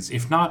that is,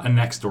 if not a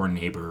next-door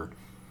neighbor,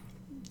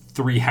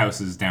 3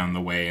 houses down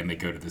the way and they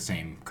go to the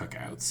same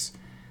cookouts,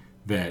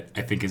 that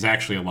I think is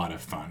actually a lot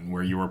of fun,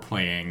 where you are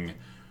playing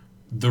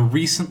the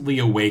recently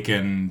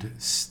awakened,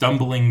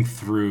 stumbling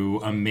through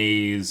a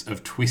maze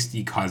of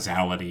twisty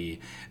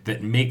causality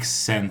that makes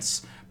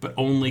sense but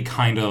only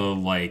kind of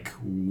like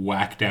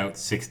whacked out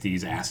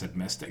 60s acid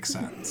mystic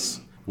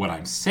sense. What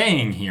I'm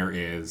saying here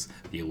is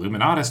the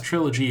Illuminatus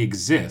trilogy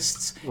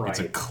exists. Right. It's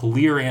a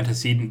clear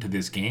antecedent to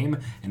this game,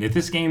 and if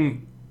this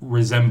game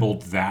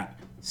resembled that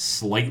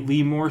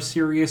slightly more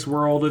serious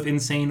world of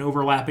insane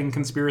overlapping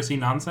conspiracy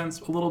nonsense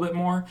a little bit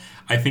more,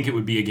 I think it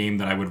would be a game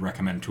that I would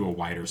recommend to a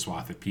wider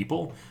swath of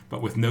people,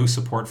 but with no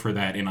support for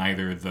that in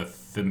either the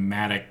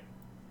thematic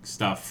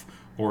stuff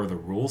or the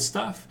rule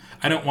stuff,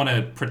 I don't want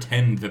to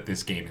pretend that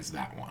this game is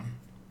that one.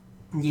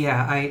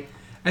 Yeah,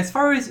 as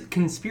far as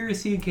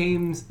conspiracy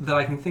games that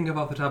I can think of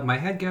off the top of my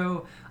head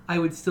go, I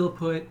would still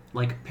put,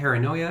 like,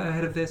 Paranoia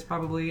ahead of this,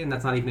 probably, and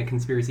that's not even a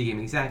conspiracy game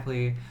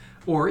exactly.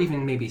 Or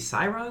even maybe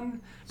Siron.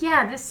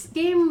 Yeah, this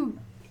game,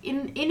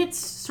 in its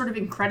sort of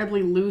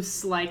incredibly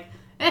loose, like,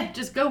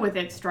 just go with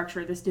it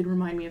structure, this did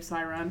remind me of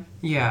Siron.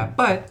 Yeah,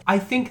 but I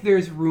think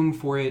there's room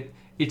for it.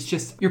 It's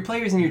just, your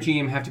players and your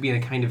GM have to be in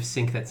a kind of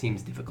sync that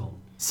seems difficult.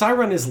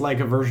 Siron is like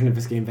a version of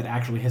this game that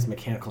actually has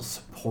mechanical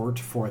support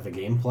for the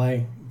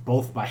gameplay,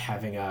 both by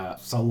having a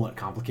somewhat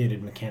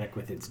complicated mechanic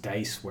with its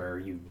dice, where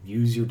you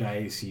use your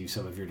dice,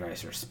 some of your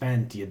dice are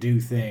spent, you do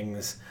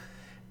things,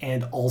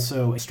 and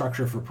also a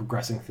structure for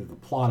progressing through the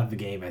plot of the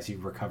game as you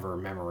recover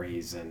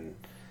memories and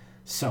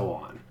so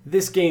on.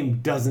 This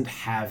game doesn't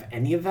have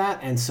any of that,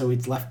 and so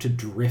it's left to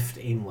drift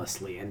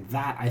aimlessly, and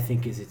that, I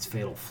think, is its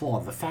fatal flaw.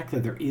 The fact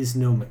that there is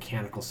no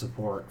mechanical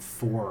support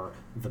for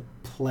the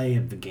play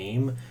of the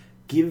game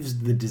gives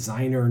the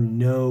designer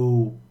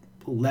no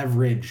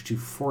leverage to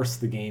force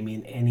the game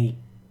in any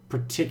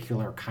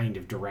particular kind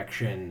of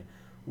direction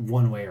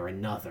one way or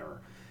another.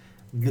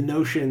 The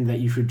notion that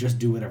you should just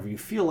do whatever you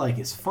feel like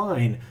is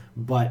fine,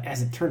 but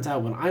as it turns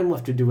out, when I'm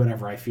left to do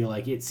whatever I feel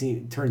like, it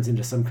turns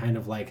into some kind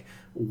of like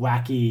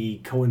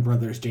wacky Coen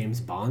Brothers James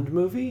Bond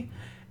movie.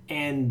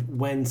 And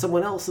when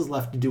someone else is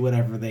left to do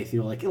whatever they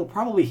feel like, it'll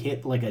probably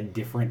hit like a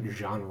different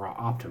genre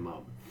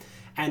optimum.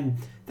 And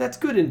that's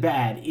good and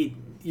bad.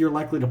 You're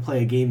likely to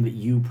play a game that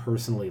you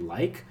personally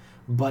like,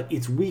 but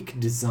it's weak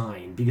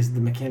design because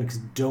the mechanics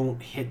don't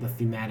hit the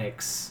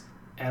thematics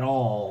at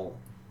all,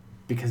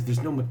 because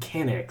there's no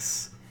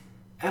mechanics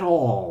at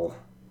all.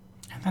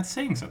 And that's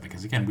saying something,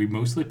 because again, we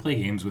mostly play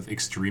games with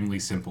extremely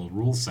simple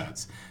rule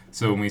sets.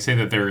 So when we say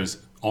that there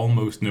is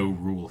almost no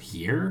rule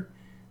here,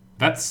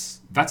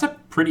 that's a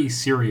pretty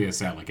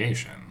serious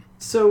allegation.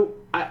 So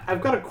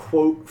I've got a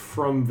quote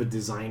from the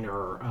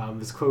designer.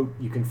 This quote,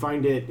 you can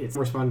find it. It's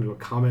responding to a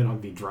comment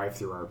on the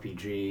Drive-Thru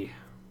RPG.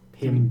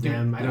 Him,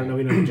 them, I don't know,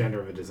 we know the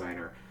gender of the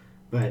designer.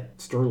 But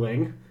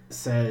Sterling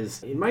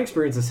says, "In my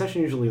experience, a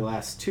session usually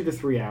lasts 2 to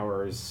 3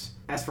 hours.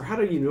 As for how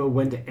do you know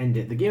when to end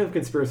it, the game of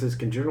Conspiracist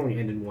can generally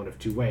end in one of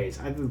two ways.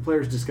 Either the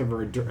players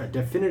discover a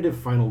definitive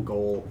final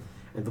goal,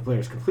 and the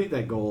players complete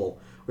that goal,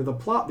 or the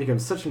plot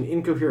becomes such an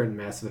incoherent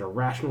mess that a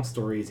rational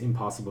story is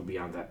impossible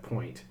beyond that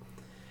point.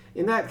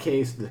 In that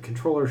case, the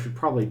controller should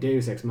probably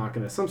Deus Ex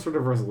Machina some sort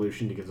of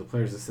resolution to give the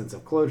players a sense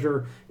of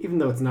closure, even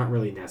though it's not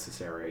really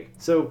necessary."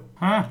 So,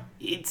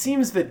 it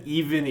seems that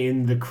even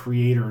in the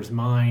creator's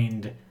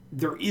mind,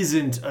 there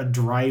isn't a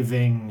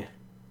driving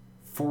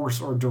force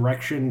or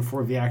direction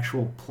for the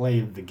actual play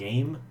of the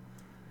game.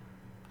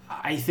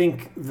 I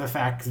think the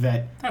fact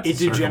that it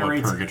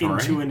degenerates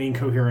into an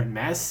incoherent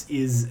mess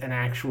is an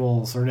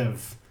actual sort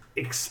of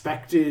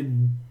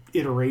expected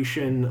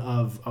iteration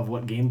of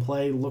what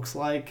gameplay looks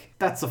like.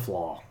 That's a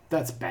flaw.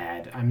 That's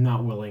bad. I'm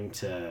not willing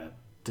to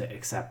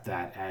accept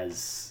that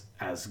as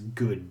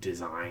good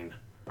design.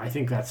 I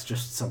think that's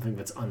just something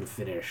that's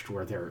unfinished,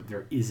 where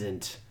there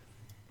isn't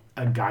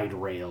a guide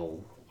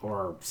rail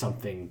or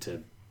something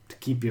to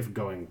keep you from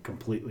going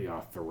completely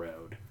off the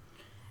road.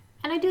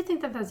 And I do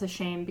think that that's a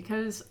shame,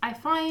 because I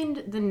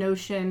find the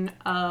notion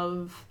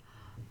of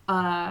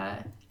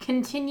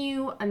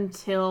continue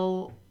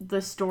until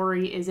the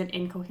story is an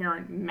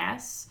incoherent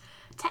mess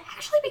to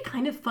actually be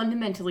kind of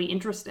fundamentally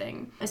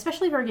interesting,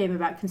 especially for a game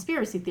about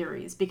conspiracy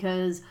theories,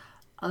 because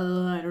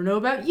I don't know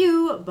about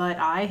you, but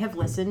I have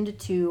listened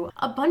to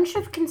a bunch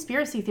of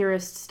conspiracy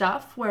theorist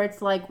stuff where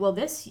it's like, well,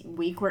 this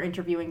week we're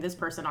interviewing this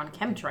person on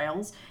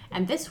chemtrails,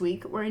 and this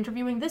week we're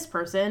interviewing this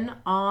person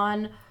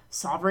on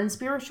sovereign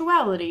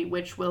spirituality,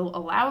 which will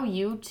allow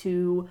you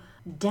to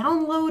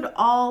download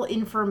all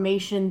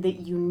information that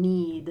you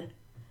need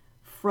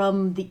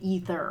from the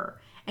ether.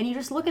 And you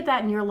just look at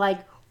that and you're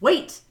like,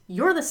 wait,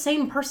 you're the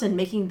same person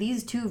making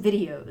these two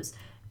videos.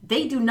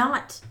 They do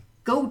not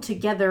go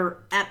together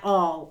at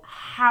all.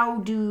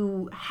 How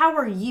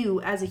are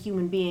you as a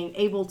human being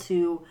able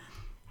to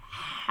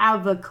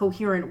have a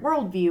coherent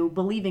worldview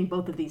believing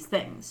both of these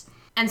things?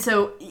 And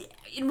so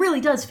it really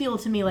does feel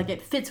to me like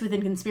it fits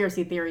within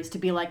conspiracy theories to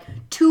be like,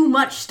 too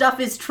much stuff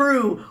is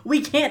true.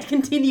 We can't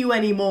continue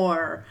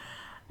anymore.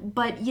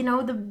 But, you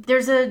know,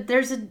 there's a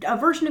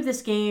version of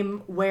this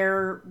game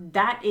where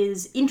that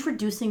is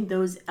introducing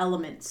those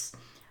elements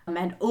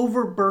and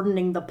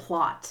overburdening the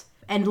plot.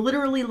 And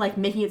literally, like,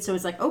 making it so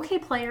it's like, okay,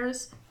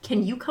 players,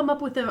 can you come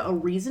up with a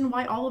reason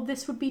why all of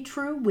this would be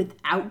true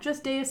without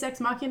just Deus Ex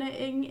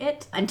Machina-ing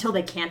it until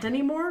they can't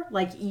anymore?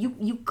 Like,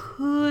 you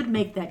could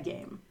make that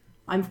game.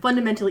 I'm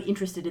fundamentally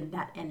interested in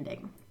that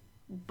ending.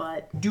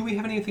 But Do we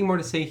have anything more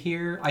to say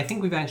here? I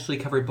think we've actually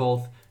covered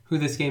both who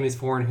this game is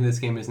for and who this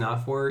game is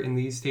not for in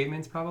these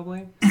statements,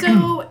 probably.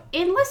 so,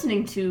 in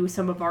listening to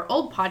some of our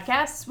old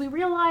podcasts, we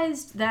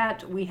realized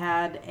that we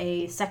had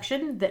a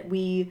section that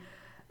we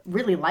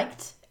really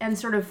liked and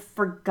sort of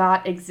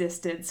forgot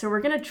existed. So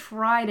we're going to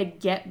try to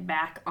get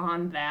back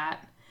on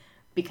that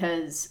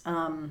because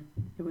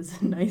it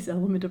was a nice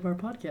element of our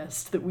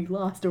podcast that we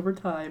lost over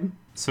time.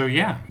 So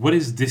yeah, what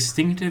is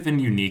distinctive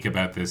and unique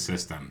about this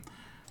system?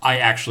 I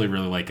actually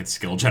really like its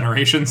skill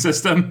generation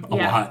system a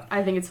lot.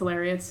 I think it's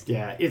hilarious.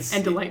 Yeah,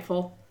 And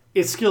delightful.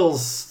 Its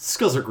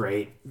skills are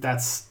great.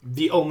 That's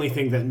the only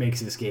thing that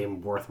makes this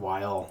game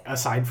worthwhile,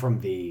 aside from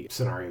the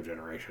scenario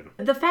generation.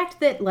 The fact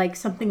that, like,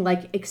 something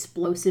like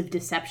explosive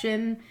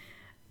deception,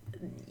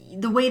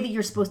 the way that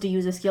you're supposed to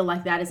use a skill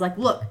like that is like,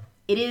 look,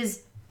 it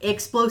is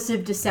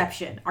explosive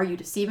deception. Are you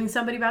deceiving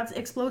somebody about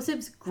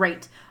explosives?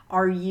 Great.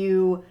 Are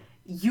you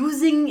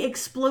using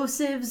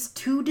explosives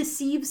to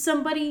deceive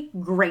somebody?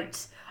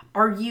 Great.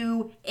 Are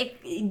you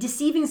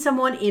deceiving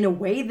someone in a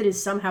way that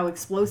is somehow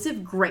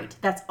explosive? Great.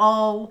 That's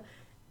all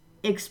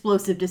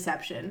explosive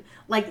deception.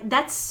 Like,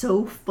 that's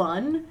so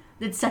fun.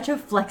 It's such a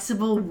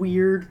flexible,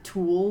 weird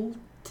tool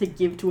to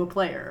give to a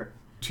player.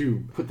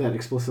 To put that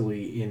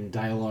explicitly in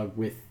dialogue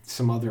with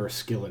some other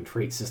skill and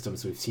trait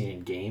systems we've seen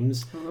in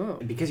games,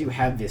 because you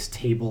have this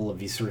table of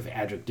these sort of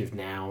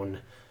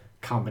adjective-noun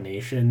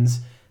combinations,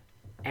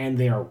 and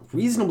they are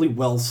reasonably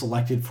well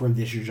selected for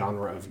this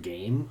genre of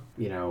game,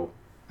 you know,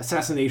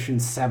 assassination,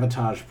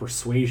 sabotage,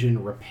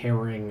 persuasion,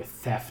 repairing,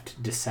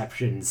 theft,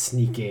 deception,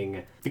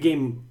 sneaking. The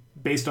game,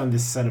 based on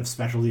this set of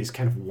specialties,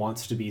 kind of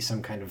wants to be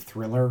some kind of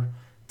thriller.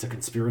 It's a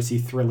conspiracy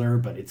thriller,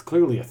 but it's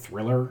clearly a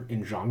thriller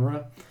in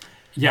genre.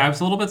 Yeah, I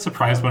was a little bit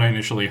surprised when I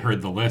initially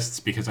heard the lists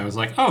because I was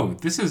like, oh,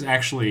 this is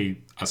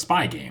actually a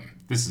spy game.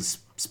 This is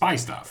spy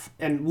stuff.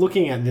 And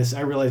looking at this,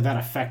 I realized that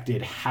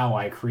affected how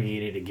I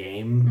created a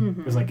game.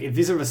 It was like, if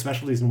these are the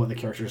specialties and what the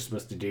character is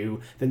supposed to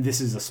do, then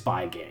this is a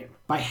spy game.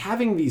 By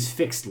having these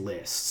fixed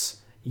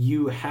lists,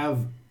 you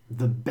have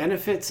the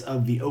benefits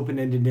of the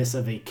open-endedness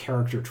of a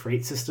character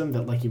trait system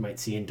that, like you might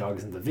see in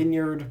Dogs in the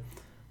Vineyard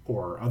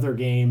or other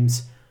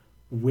games,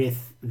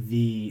 with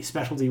the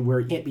specialty where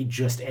it can't be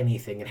just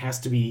anything. It has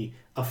to be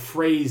a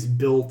phrase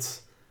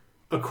built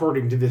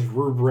according to this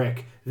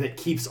rubric that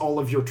keeps all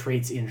of your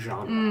traits in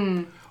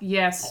genre.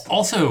 Yes.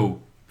 Also,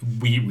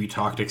 we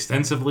talked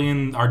extensively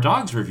in our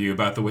Dogs review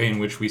about the way in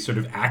which we sort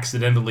of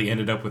accidentally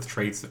ended up with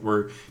traits that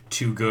were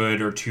too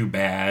good or too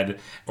bad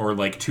or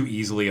like too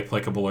easily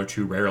applicable or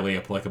too rarely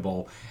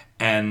applicable.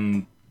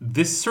 And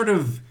this sort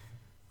of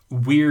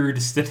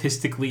weird,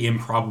 statistically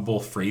improbable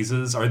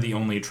phrases are the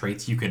only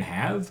traits you can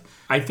have.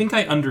 I think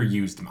I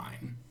underused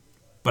mine.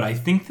 But I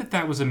think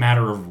that was a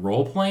matter of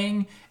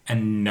role-playing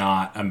and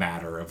not a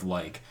matter of,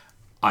 like,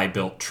 I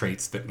built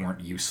traits that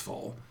weren't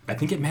useful. I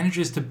think it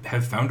manages to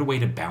have found a way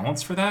to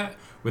balance for that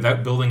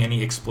without building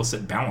any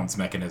explicit balance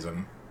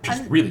mechanism, which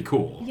is really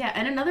cool. Yeah,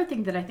 and another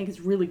thing that I think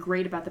is really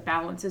great about the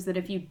balance is that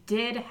if you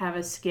did have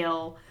a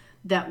skill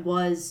that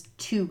was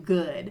too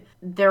good,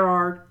 there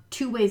are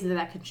two ways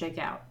that can shake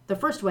out. The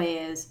first way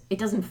is it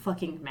doesn't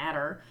fucking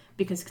matter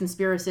because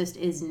Conspiracist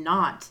is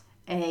not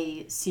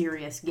a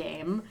serious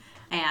game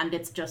and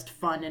it's just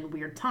fun and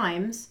weird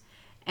times.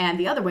 And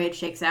the other way it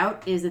shakes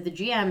out is that the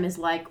GM is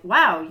like,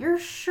 wow, you're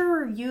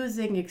sure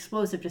using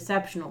explosive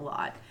deception a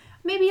lot.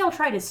 Maybe I'll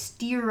try to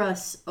steer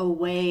us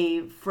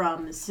away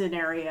from the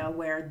scenario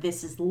where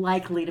this is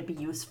likely to be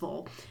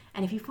useful.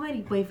 And if you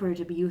find a way for it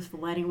to be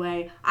useful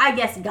anyway, I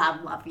guess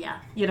God love ya,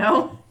 you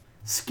know?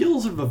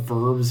 Skills are the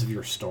verbs of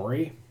your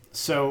story.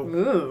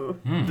 So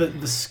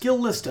the skill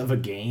list of a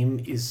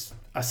game is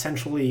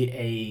essentially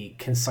a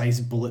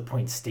concise bullet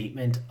point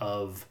statement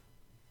of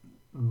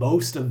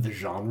most of the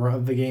genre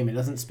of the game. It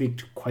doesn't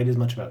speak quite as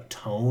much about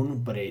tone,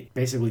 but it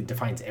basically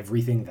defines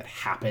everything that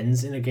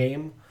happens in a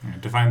game.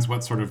 It defines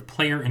what sort of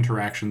player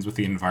interactions with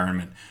the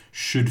environment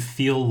should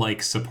feel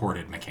like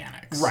supported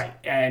mechanics. Right,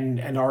 and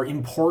are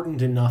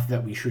important enough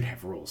that we should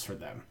have rules for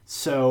them.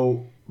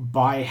 So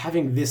by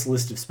having this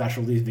list of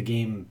specialties, the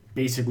game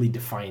basically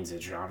defines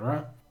its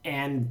genre.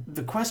 And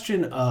the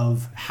question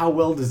of how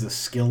well does a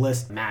skill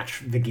list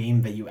match the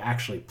game that you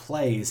actually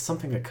play is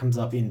something that comes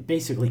up in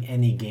basically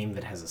any game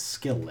that has a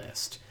skill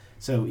list.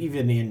 So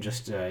even in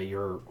just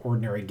your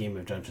ordinary game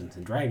of Dungeons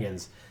 &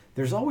 Dragons,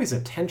 there's always a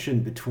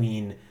tension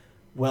between,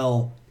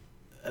 well,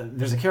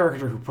 there's a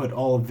character who put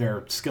all of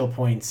their skill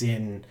points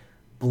in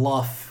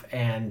bluff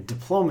and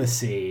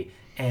diplomacy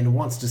and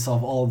wants to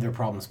solve all of their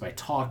problems by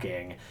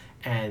talking,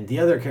 and the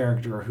other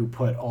character who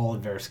put all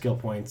of their skill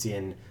points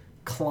in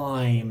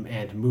climb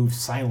and move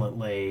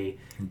silently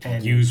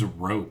and use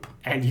rope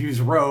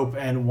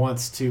and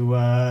wants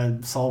to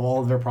solve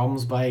all of their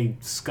problems by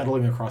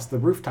scuttling across the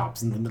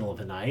rooftops in the middle of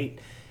the night.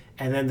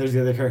 And then there's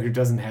the other character who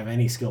doesn't have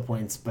any skill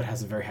points but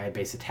has a very high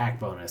base attack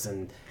bonus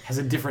and has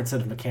a different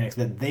set of mechanics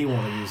that they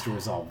want to use to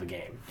resolve the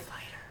game.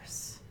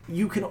 Fighters.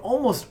 you can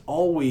almost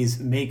always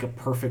make a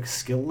perfect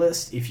skill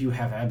list if you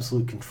have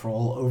absolute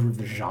control over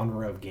the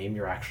genre of game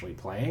you're actually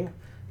playing.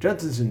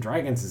 Dungeons &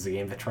 Dragons is a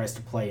game that tries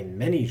to play in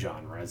many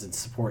genres and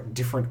support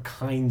different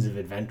kinds of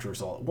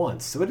adventures all at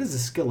once. So it is a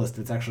skill list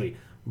that's actually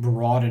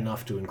broad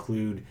enough to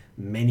include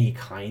many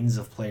kinds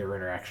of player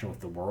interaction with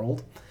the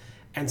world.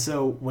 And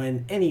so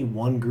when any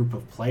one group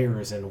of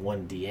players and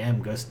one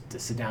DM goes to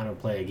sit down and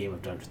play a game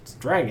of Dungeons &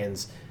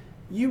 Dragons,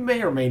 you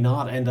may or may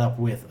not end up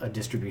with a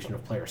distribution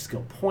of player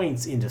skill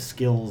points into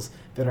skills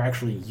that are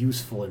actually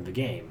useful in the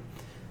game.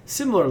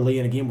 Similarly,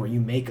 in a game where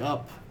you make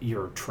up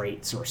your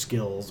traits or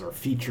skills or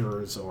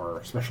features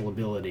or special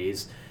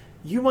abilities,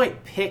 you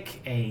might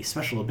pick a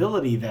special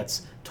ability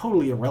that's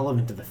totally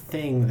irrelevant to the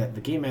thing that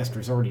the game master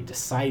has already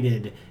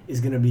decided is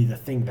going to be the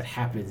thing that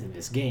happens in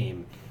this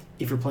game,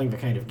 if you're playing the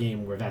kind of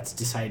game where that's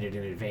decided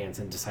in advance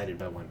and decided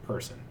by one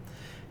person.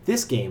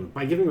 This game,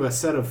 by giving you a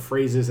set of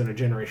phrases and a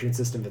generation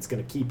system that's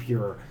going to keep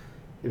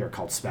they're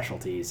called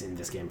specialties in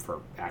this game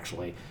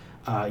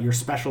your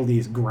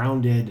specialties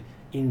grounded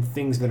in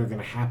things that are going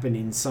to happen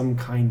in some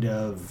kind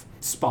of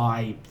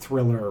spy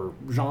thriller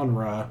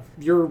genre,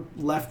 you're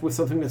left with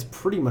something that's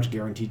pretty much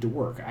guaranteed to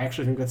work. I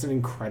actually think that's an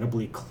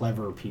incredibly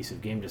clever piece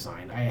of game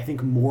design. I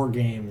think more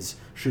games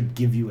should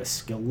give you a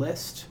skill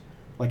list.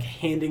 Like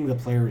handing the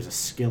players a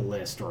skill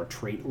list or a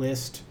trait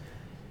list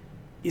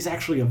is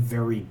actually a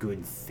very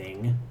good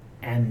thing,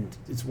 and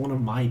it's one of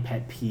my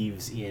pet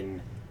peeves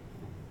in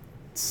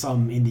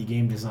some indie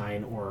game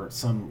design or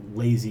some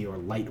lazy or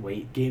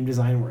lightweight game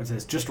design where it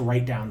says just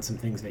write down some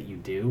things that you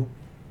do.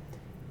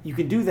 You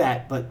can do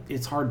that, but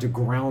it's hard to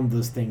ground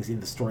those things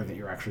in the story that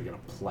you're actually going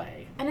to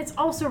play. And it's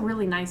also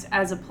really nice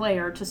as a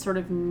player to sort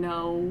of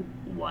know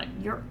what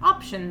your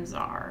options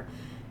are.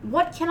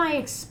 What can I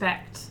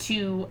expect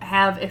to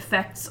have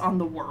effects on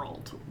the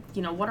world?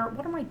 What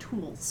are my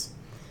tools?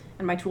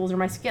 And my tools are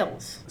my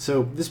skills.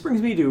 So this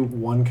brings me to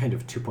one kind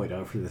of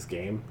 2.0 for this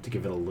game to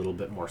give it a little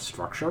bit more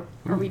structure.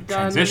 Are we done?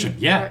 Transition,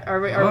 yeah.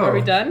 Are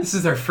we done? This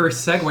is our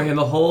first segue in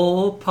the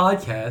whole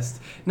podcast.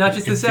 Not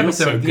just this It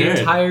feels episode, so the good.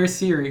 entire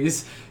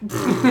series.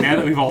 Now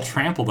that we've all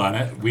trampled on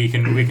it, we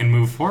can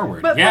move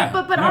forward. But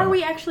no. are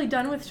we actually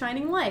done with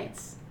Shining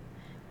Lights?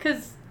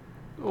 Because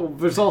Well,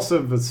 there's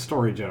also the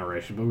story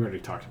generation, but we already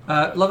talked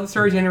about Love the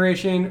story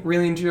generation.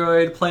 Really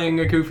enjoyed playing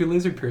a goofy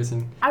lizard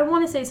person. I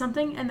want to say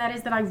something, and that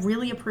is that I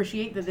really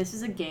appreciate that this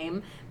is a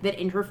game that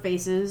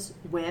interfaces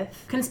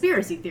with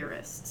conspiracy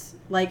theorists.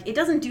 Like, it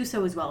doesn't do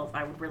so as well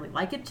as I would really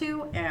like it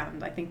to,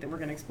 and I think that we're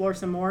going to explore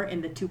some more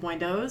in the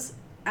 2.0s.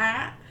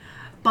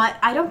 But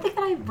I don't think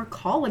that I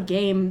recall a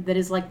game that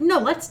is like, no,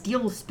 let's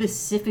deal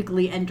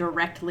specifically and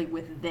directly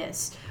with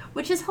this.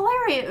 Which is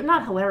hilarious.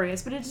 Not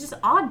hilarious, but it's just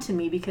odd to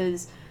me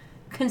because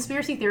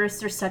conspiracy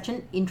theorists are such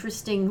an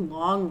interesting,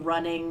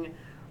 long-running,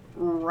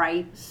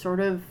 right sort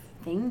of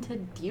thing to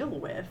deal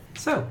with.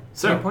 So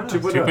 2.0.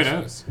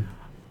 2.0s.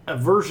 A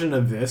version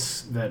of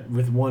this that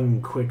with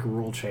one quick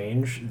rule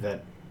change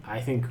that I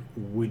think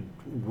would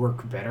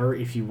work better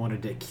if you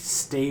wanted to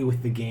stay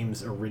with the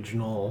game's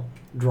original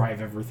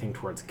drive everything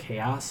towards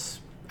chaos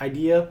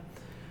idea.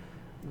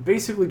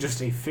 Basically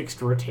just a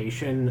fixed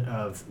rotation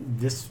of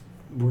this,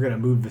 we're going to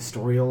move the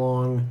story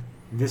along.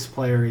 This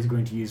player is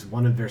going to use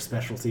one of their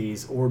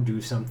specialties or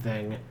do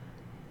something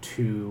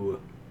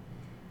to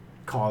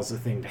cause a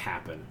thing to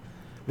happen.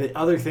 The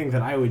other thing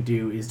that I would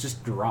do is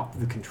just drop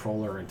the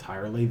controller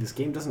entirely. This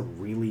game doesn't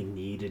really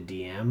need a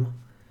DM.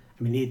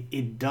 I mean,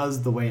 it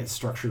does the way it's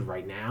structured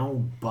right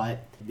now,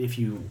 but if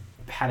you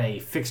had a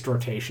fixed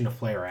rotation of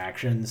player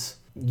actions,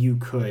 you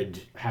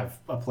could have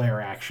a player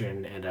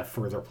action and a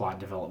further plot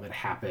development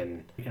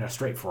happen in a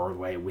straightforward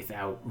way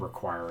without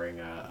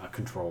requiring a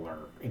controller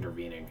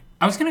intervening.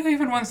 I was going to go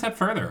even one step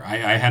further.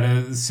 I had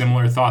a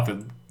similar thought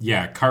that,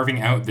 yeah,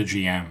 carving out the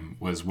GM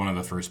was one of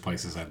the first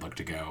places I'd look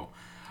to go.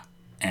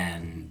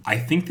 And I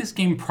think this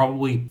game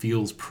probably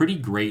feels pretty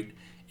great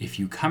if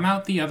you come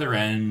out the other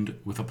end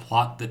with a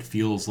plot that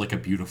feels like a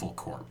beautiful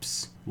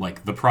corpse,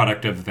 like the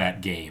product of that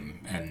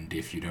game. And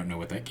if you don't know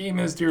what that game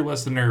is, dear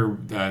listener,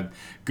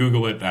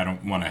 Google it. I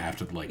don't want to have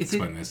to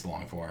explain this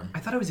long form. I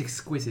thought it was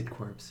Exquisite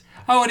Corpse.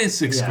 Oh, it is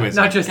exquisite.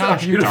 Not just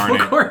Gosh, a beautiful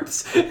darn it.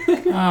 corpse.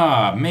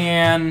 Oh,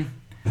 man.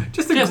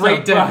 Just a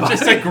great dead body.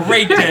 Just a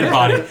great dead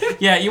body.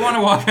 Yeah, you want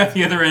to walk out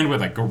the other end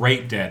with a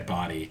great dead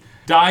body.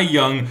 Die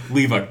young,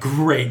 leave a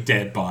great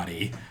dead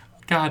body.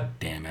 God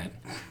damn it.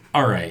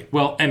 All right.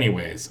 Well,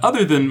 anyways,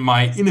 other than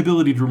my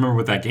inability to remember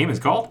what that game is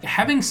called,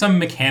 having some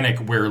mechanic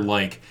where,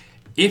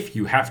 if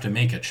you have to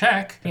make a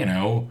check,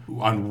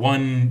 on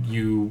one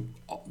you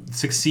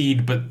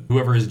succeed, but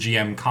whoever is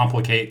GM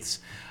complicates.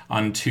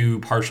 On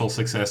 2, partial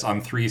success.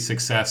 On 3,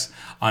 success.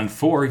 On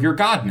 4, you're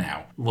God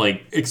now.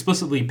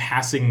 Explicitly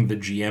passing the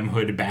GM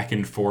hood back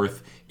and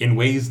forth in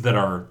ways that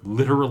are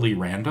literally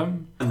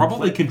random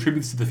probably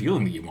contributes to the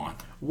feeling that you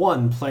want.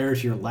 1, player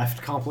to your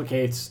left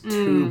complicates.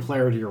 2,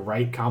 player to your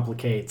right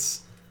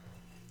complicates.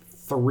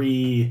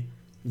 3,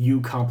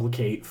 you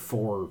complicate.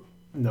 4,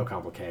 no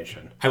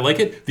complication. I like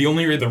it.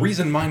 The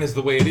reason mine is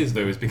the way it is,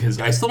 though, is because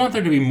I still want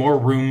there to be more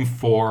room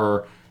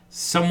for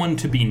someone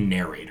to be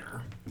narrator.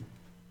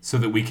 so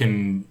that we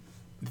can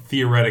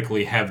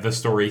theoretically have the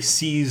story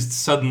seized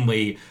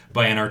suddenly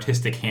by an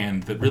artistic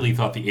hand that really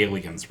thought the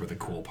aliens were the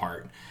cool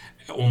part,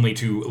 only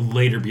to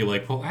later be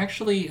like, well,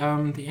 actually,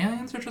 the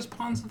aliens are just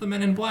pawns of the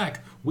Men in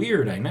Black.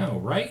 Weird, I know,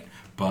 right?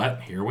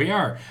 But here we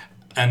are.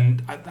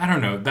 And I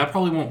don't know, that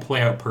probably won't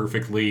play out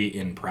perfectly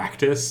in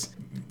practice,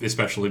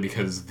 especially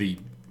because the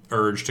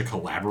urge to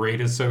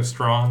collaborate is so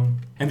strong.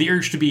 And the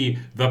urge to be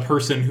the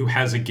person who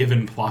has a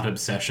given plot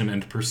obsession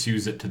and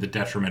pursues it to the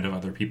detriment of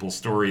other people's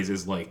stories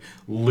is, like,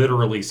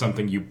 literally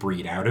something you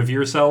breed out of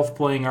yourself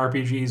playing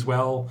RPGs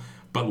well.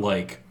 But,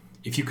 like,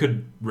 if you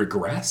could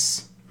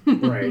regress,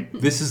 Right.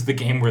 this is the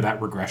game where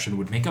that regression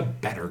would make a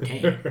better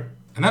game.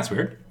 And that's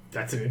weird.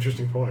 That's an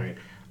interesting point.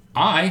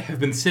 I have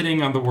been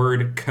sitting on the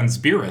word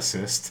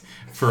conspiracist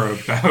for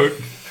about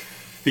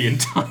the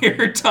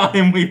entire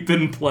time we've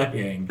been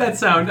playing. That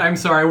sound, I'm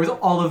sorry, was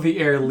all of the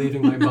air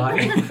leaving my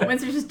body.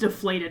 Wednesday's just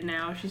deflated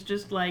now. She's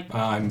just like...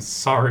 I'm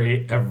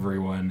sorry,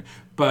 everyone.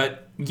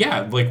 But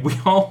yeah, like, we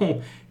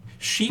all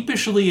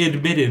sheepishly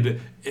admitted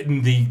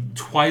in the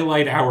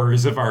twilight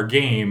hours of our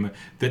game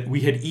that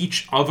we had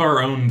each of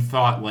our own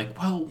thought,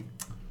 like, well,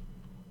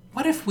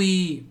 what if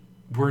we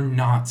were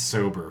not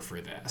sober for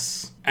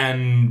this?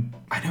 And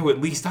I know at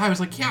least I was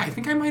like, yeah, I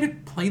think I might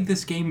have played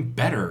this game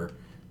better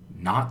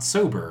not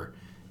sober.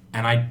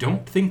 And I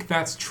don't think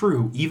that's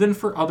true, even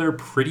for other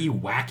pretty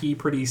wacky,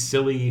 pretty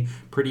silly,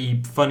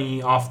 pretty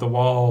funny,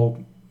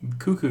 off-the-wall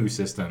cuckoo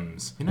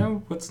systems. You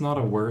know what's not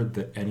a word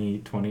that any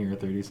 20 or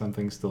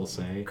 30-somethings still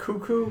say?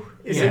 Cuckoo?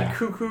 Is Yeah. it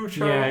cuckoo, Charles?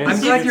 Yeah, I'm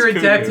glad you're It's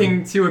cuckoo.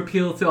 adapting to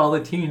appeal to all the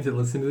teens that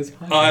listen to this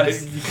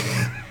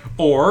podcast.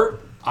 Or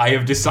I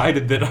have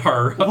decided that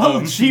our...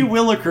 Well, gee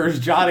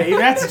willikers, Johnny,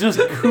 that's just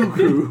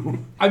cuckoo.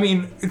 I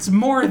mean, it's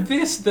more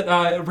this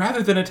that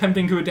rather than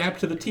attempting to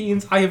adapt to the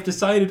teens, I have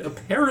decided,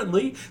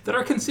 apparently, that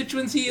our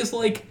constituency is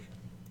like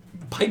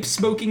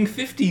pipe-smoking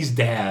 50s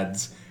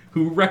dads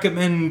who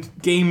recommend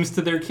games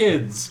to their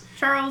kids.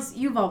 Charles,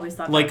 you've always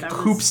thought Like that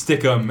Hoop was...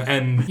 Stick'em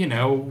and, you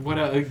know,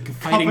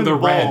 fighting and the Ball.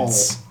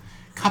 Reds.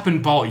 Cup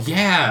and Ball,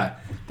 yeah.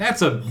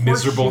 That's a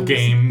miserable Horseshoes.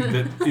 game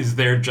that is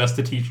there just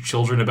to teach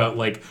children about,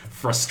 like,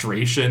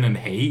 frustration and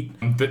hate.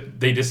 That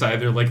they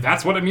decide they're like,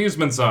 that's what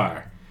amusements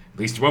are. At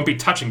least you won't be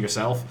touching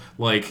yourself.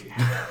 Like,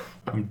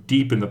 I'm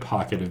deep in the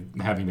pocket of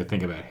having to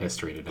think about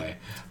history today.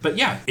 But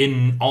yeah,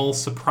 in all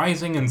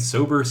surprising and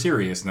sober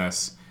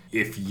seriousness,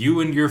 if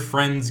you and your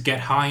friends get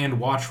high and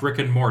watch Rick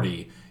and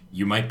Morty,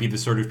 you might be the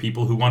sort of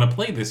people who want to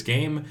play this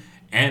game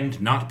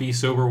and not be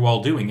sober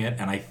while doing it,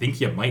 and I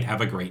think you might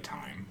have a great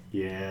time.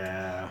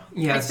 Yeah.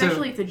 Yeah,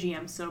 Especially if the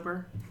GM's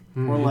sober.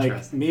 Or like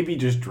interesting. maybe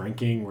just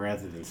drinking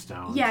rather than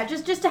stoned. Yeah,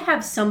 just to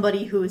have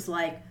somebody who's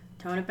like,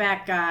 tone it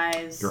back,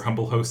 guys. Your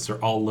humble hosts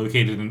are all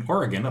located in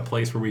Oregon, a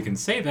place where we can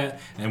say that,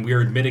 and we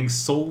are admitting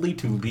solely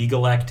to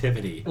legal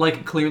activity.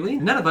 Like, clearly,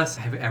 none of us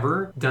have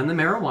ever done the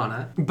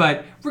marijuana.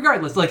 But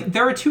regardless, like,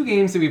 there are two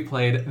games that we've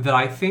played that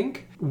I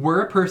think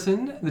were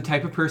the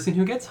type of person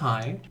who gets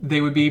high.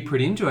 They would be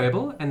pretty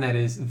enjoyable, and that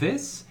is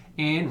this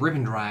and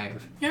Ribbon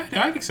Drive. Yeah,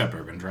 I'd accept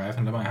Urban Drive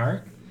into my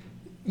heart.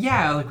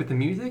 Yeah, like with the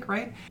music,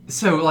 right?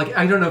 So, like,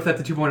 I don't know if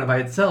that's a 2.0 by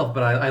itself,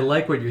 but I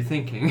like what you're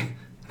thinking.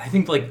 I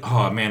think, like,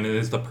 oh man, it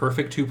is the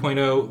perfect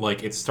 2.0.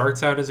 Like, it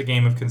starts out as a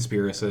game of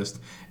Conspiracist,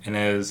 and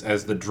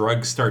as the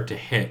drugs start to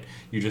hit,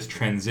 you just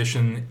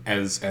transition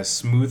as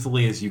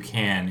smoothly as you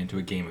can into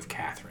a game of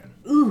Catherine.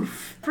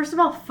 Oof. First of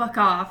all, fuck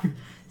off.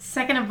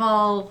 Second of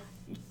all,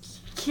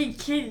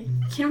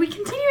 can we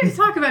continue to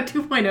talk about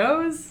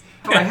 2.0s?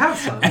 Oh, I have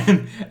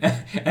some.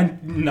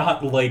 and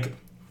not, like,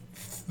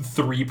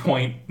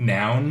 3-point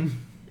noun.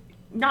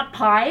 Not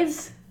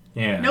pies?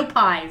 Yeah. No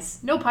pies.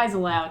 No pies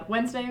allowed.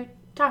 Wednesday,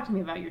 talk to me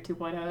about your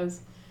 2.0s.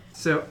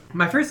 So,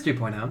 my first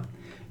 2.0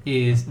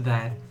 is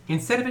that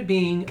instead of it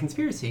being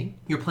conspiracy,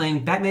 you're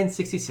playing Batman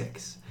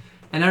 66.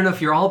 And I don't know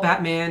if you're all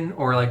Batman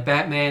or like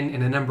Batman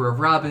and a number of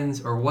Robins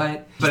or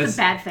what. But Just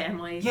the Bat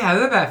Family. Yeah,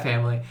 the Bat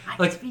Family. I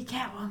Like, could be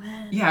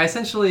Catwoman. yeah,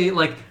 essentially,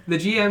 like, the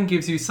GM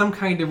gives you some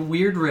kind of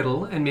weird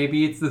riddle, and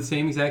maybe it's the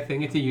same exact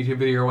thing, it's a YouTube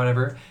video or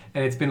whatever,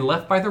 and it's been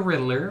left by the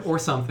Riddler or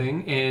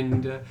something,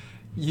 and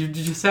you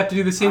just have to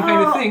do the same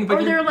kind of thing. But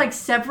Are there like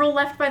several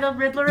left by the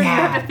Riddler? And you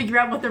Yeah. have to figure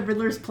out what the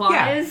Riddler's plot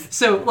yeah. is?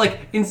 So, like,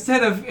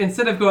 instead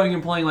of going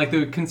and playing, like,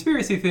 the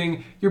conspiracy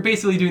thing, you're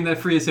basically doing that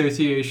free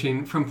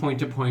association from point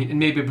to point, and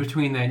maybe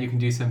between that you can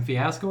do some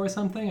fiasco or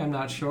something, I'm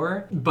not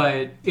sure.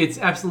 But it's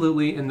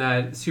absolutely in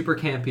that super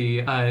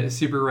campy,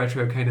 super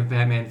retro kind of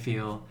Batman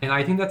feel, and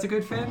I think that's a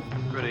good fit.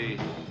 Pretty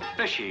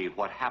fishy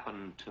what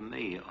happened to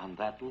me on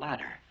that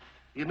ladder.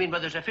 You mean where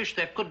there's a fish,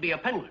 there could be a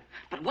penguin?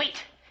 But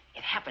wait,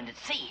 it happened at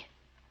sea.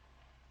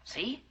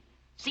 See?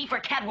 See for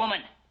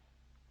Catwoman.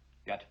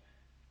 Yet,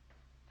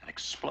 that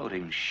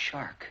exploding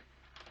shark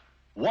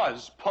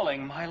was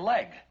pulling my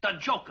leg. The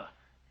Joker.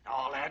 It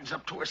all adds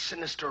up to a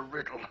sinister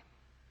riddle.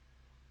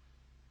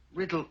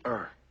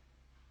 Riddler.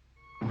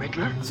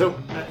 Riddler? So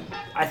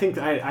I think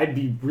I'd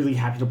be really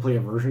happy to play a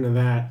version of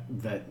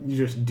that you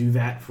just do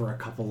that for a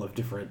couple of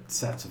different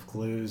sets of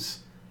clues.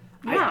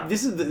 Yeah.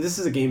 This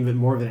is a game that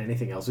more than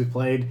anything else we've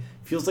played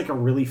feels like a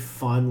really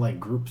fun like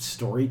group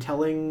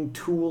storytelling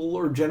tool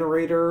or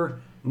generator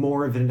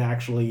more than it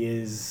actually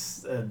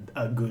is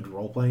a good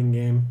role playing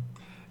game.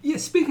 Yeah,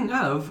 speaking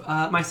of,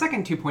 my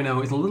second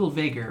 2.0 is a little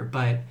vaguer,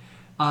 but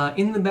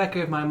in the back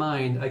of my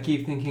mind, I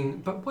keep thinking,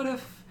 but what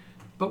if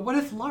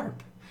LARP?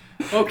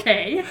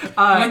 Okay.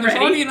 I mean, there's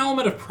Ready? already an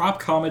element of prop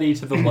comedy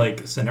to the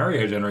like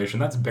scenario generation.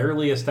 That's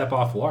barely a step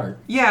off LARP.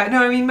 Yeah,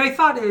 no, I mean, my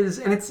thought is,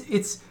 and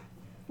it's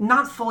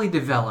not fully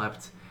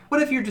developed.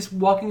 What if you're just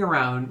walking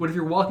around? What if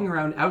you're walking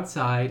around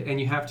outside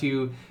and you have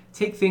to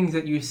take things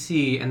that you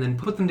see and then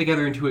put them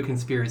together into a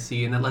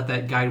conspiracy and then let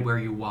that guide where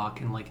you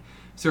walk and like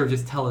sort of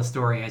just tell a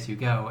story as you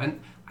go?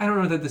 And I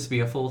don't know that this would be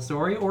a full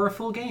story or a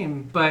full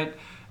game, but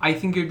I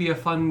think it would be a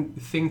fun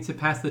thing to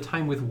pass the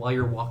time with while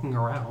you're walking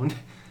around.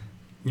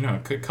 You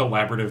know,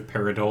 collaborative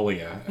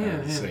pareidolia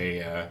as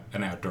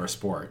an outdoor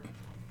sport.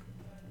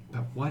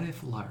 But what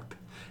if LARP?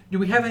 Do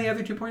we have any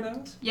other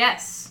 2.0s?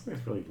 Yes.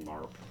 It's really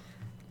LARP.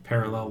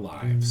 Parallel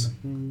lives.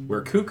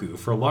 We're cuckoo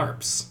for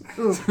LARPs.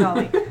 Ooh,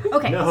 golly.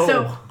 Okay, No.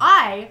 so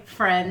I,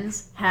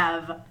 friends,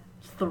 have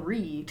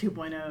 3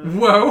 2.0s.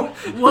 Whoa!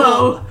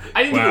 Whoa.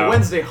 I need to Wow. get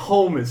Wednesday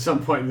home at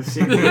some point this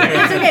year.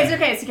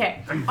 It's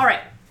okay. All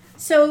right.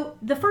 So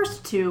the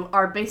first 2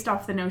 are based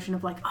off the notion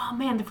of like, oh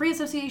man, the free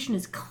association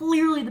is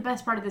clearly the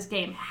best part of this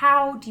game.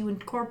 How do you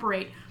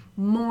incorporate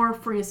more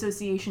free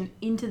association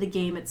into the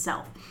game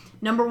itself?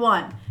 Number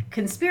 1,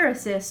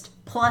 Conspiracist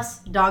plus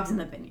Dogs in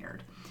the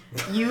Vineyard.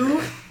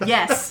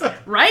 Yes,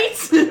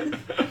 right?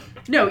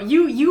 No,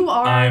 you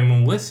are.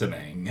 I'm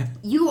listening.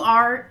 You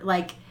are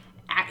like.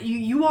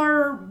 You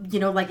are,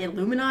 like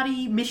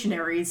Illuminati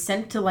missionaries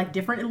sent to like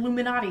different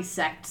Illuminati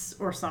sects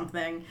or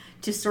something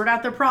to sort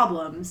out their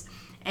problems.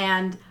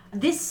 And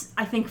this,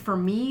 I think, for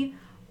me,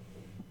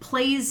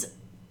 plays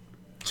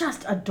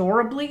just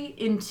adorably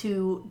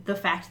into the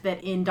fact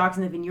that in Dogs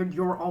in the Vineyard,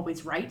 you're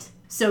always right.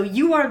 So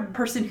you are the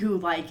person who,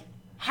 like,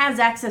 has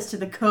access to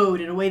the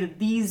code in a way that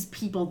these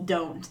people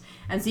don't.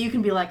 And so you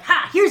can be like,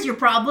 ha, here's your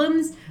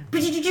problems.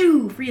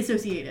 Free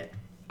associate it.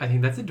 I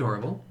think that's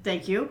adorable.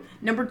 Thank you.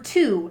 Number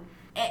 2,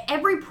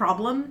 every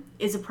problem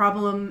is a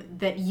problem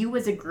that you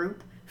as a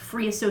group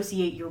free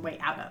associate your way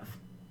out of.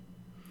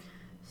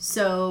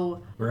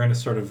 So We're in a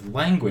sort of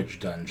language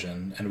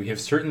dungeon, and we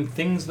have certain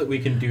things that we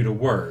can do to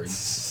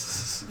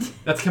words.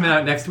 That's coming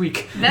out next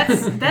week.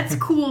 that's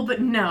cool,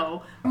 but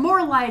no.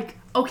 More like,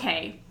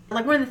 okay,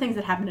 like one of the things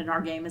that happened in our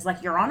game is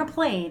like you're on a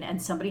plane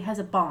and somebody has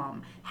a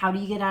bomb. How do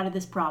you get out of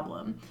this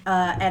problem?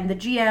 And the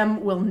GM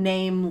will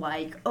name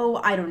like,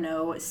 I don't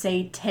know,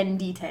 say 10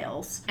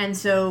 details. And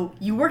so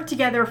you work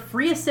together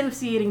free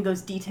associating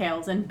those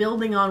details and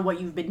building on what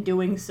you've been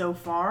doing so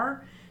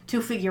far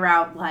to figure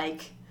out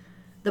like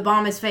the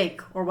bomb is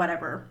fake or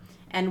whatever.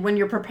 And when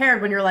you're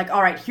prepared, when you're like,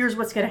 all right, here's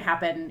what's going to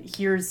happen.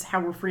 Here's how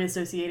we're free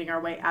associating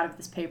our way out of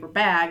this paper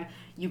bag.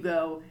 You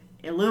go,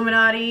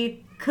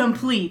 Illuminati,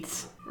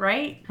 complete,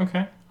 right?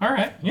 Okay. All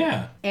right.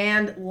 Yeah.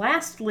 And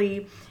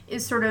lastly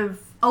is sort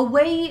of a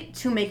way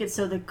to make it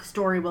so the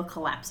story will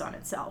collapse on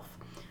itself,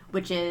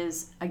 which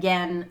is,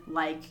 again,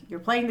 like you're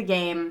playing the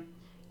game,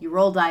 you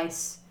roll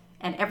dice,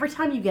 and every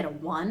time you get a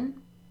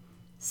 1,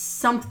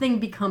 something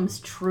becomes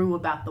true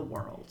about the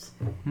world.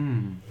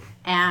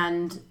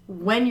 And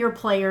when your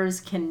players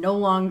can no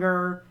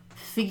longer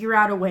figure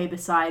out a way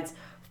besides,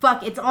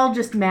 fuck, it's all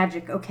just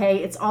magic,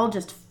 okay? It's all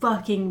just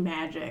fucking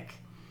magic.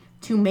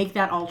 To make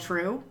that all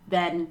true,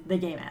 then the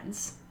game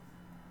ends.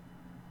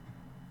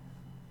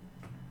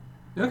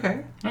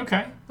 Okay.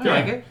 Okay. I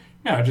like it.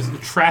 Yeah, just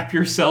trap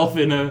yourself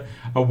in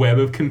a web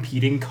of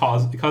competing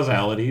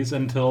causalities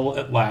until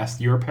at last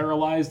you're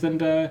paralyzed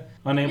and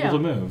unable to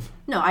move.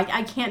 No,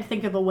 I can't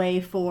think of a way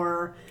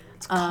for...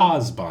 It's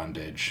cause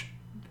bondage.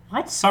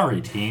 What?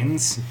 Sorry,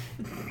 teens.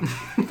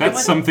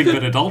 That's something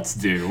that adults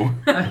do.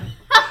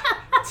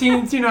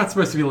 Teens, you're not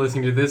supposed to be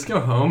listening to this.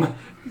 Go home.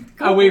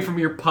 Away from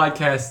your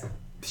podcast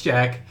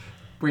shack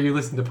where you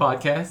listen to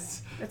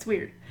podcasts. That's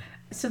weird.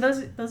 So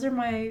those are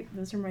my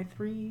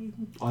 3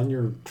 On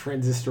your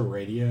transistor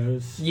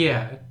radios.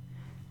 Yeah.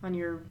 on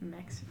your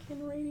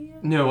Mexican radio.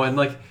 No, on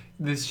like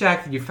the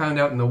shack that you found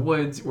out in the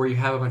woods where you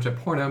have a bunch of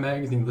porno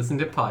mags and you listen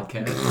to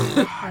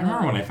podcasts. I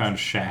remember when I found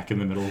Shaq in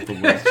the middle of the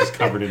woods just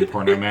covered in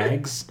porno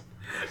mags.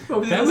 What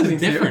was he That was listening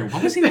to? different.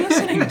 What was he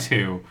listening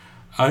to?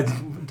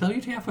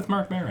 WTF with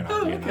Mark Maron,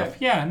 oddly okay.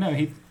 enough. Yeah, no,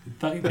 he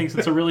thinks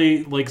it's a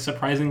really like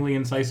surprisingly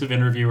incisive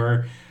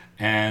interviewer,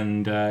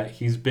 and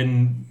he was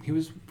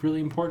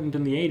really important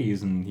in the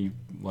 80s, and he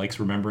likes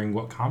remembering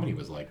what comedy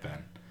was like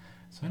then.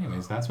 So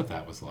anyways, that's what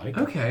that was like.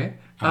 Okay.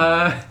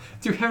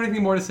 Do you have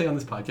anything more to say on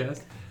this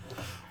podcast?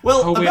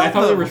 Well, Oh wait, I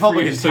thought we were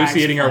free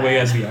associating our way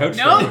as the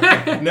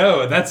outro.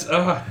 No, that's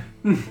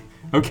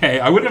okay.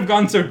 I wouldn't have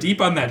gone so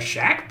deep on that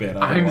Shaq bit.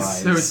 I'm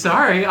Otherwise. so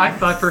sorry. I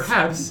thought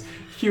perhaps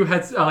you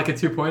had like a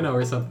 2.0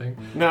 or something.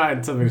 No,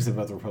 it's something to say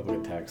about the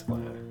Republican tax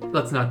plan.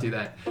 Let's not do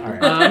that. All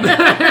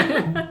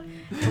right.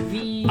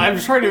 I'm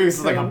just trying to make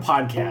this like a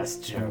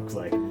podcast joke.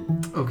 Like,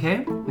 Okay.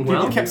 People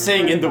Well, kept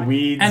saying in the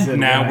weeds. And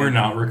now then we're I-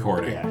 not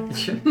recording. Yeah.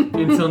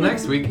 until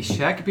next week,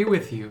 Shaq be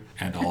with you.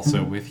 And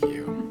also with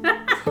you.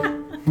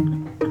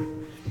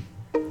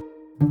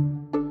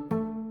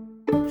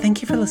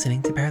 Thank you for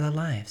listening to Parallel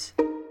Lives.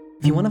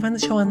 If you want to find the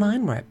show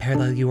online, we're at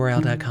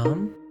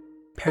parallelurl.com,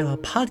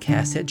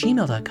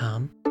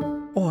 parallelpodcast@gmail.com,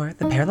 or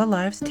the Parallel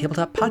Lives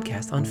Tabletop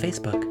Podcast on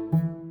Facebook.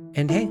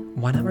 And hey,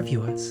 why not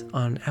review us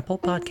on Apple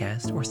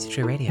Podcast or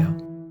Stitcher Radio?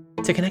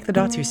 To connect the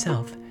dots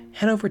yourself,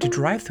 head over to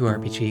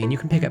DriveThruRPG and you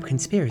can pick up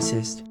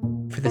Conspiracist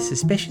for the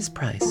suspicious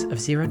price of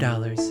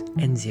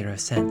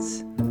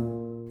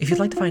 $0.00. If you'd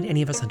like to find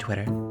any of us on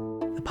Twitter,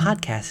 the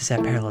podcast is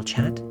at Parallel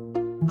Chat,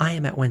 I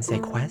am at Wednesday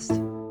Quest,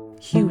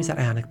 Hugh is at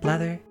Ionic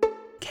Blather,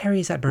 Carrie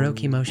is at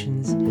Baroque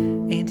Emotions,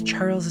 and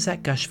Charles is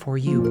at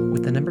Gush4U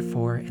with the number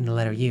 4 and the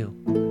letter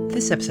U.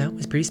 This episode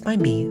was produced by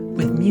me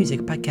with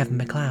music by Kevin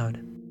MacLeod.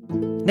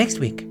 Next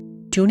week,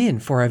 tune in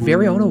for our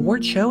very own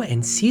award show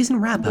and season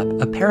wrap-up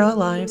of Parallel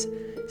Lives,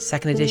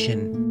 2nd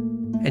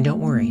edition. And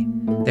don't worry,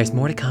 there's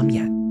more to come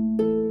yet.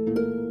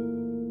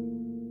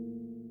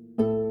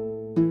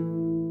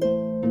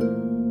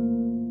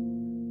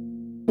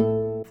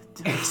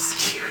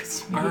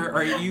 Excuse me.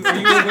 Are you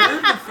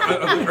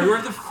aware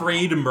of the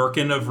frayed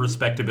merkin of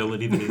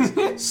respectability that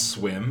is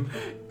swim?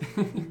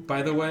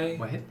 By the way?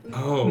 What?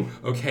 Oh,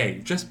 okay.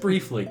 Just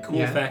briefly, cool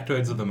Yeah.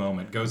 factoids of the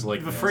moment goes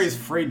like The this. phrase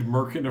 "frayed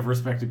merkin of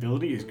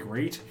respectability" is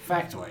great.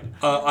 Factoid.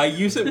 I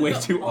use it way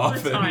too All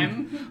often. the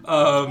time.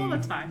 All the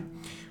time.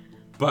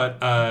 But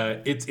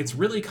it's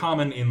really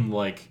common in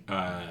like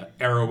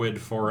Arrowid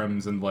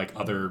forums and like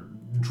other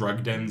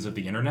drug dens of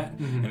the internet,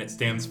 and it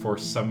stands for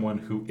someone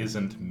who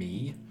isn't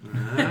me.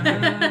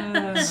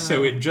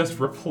 So it just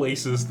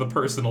replaces the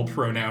personal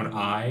pronoun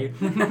I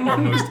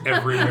almost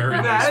everywhere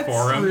in those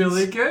forums. That's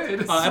really good.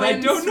 And I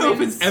don't know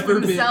if it's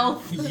ever been.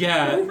 Self.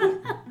 Yeah.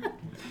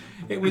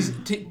 It was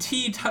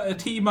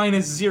T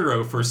minus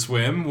 0 for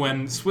swim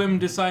when swim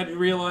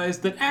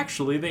realized that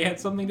actually they had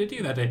something to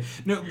do that day.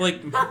 No,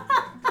 like.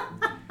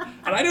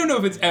 And I don't know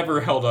if it's ever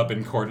held up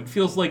in court. It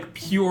feels like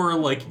pure,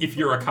 like, if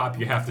you're a cop,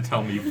 you have to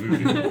tell me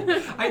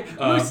voodoo.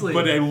 Mostly.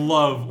 But I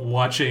love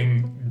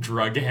watching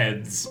drug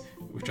heads,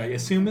 which I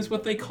assume is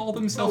what they call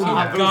themselves. Oh, Oh,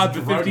 yeah, God,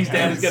 those the 50s drug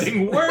dad is heads.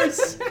 getting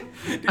worse.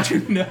 Did you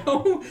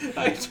know?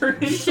 I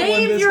turned into one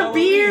Shave this your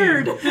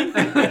Halloween.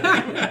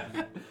 beard!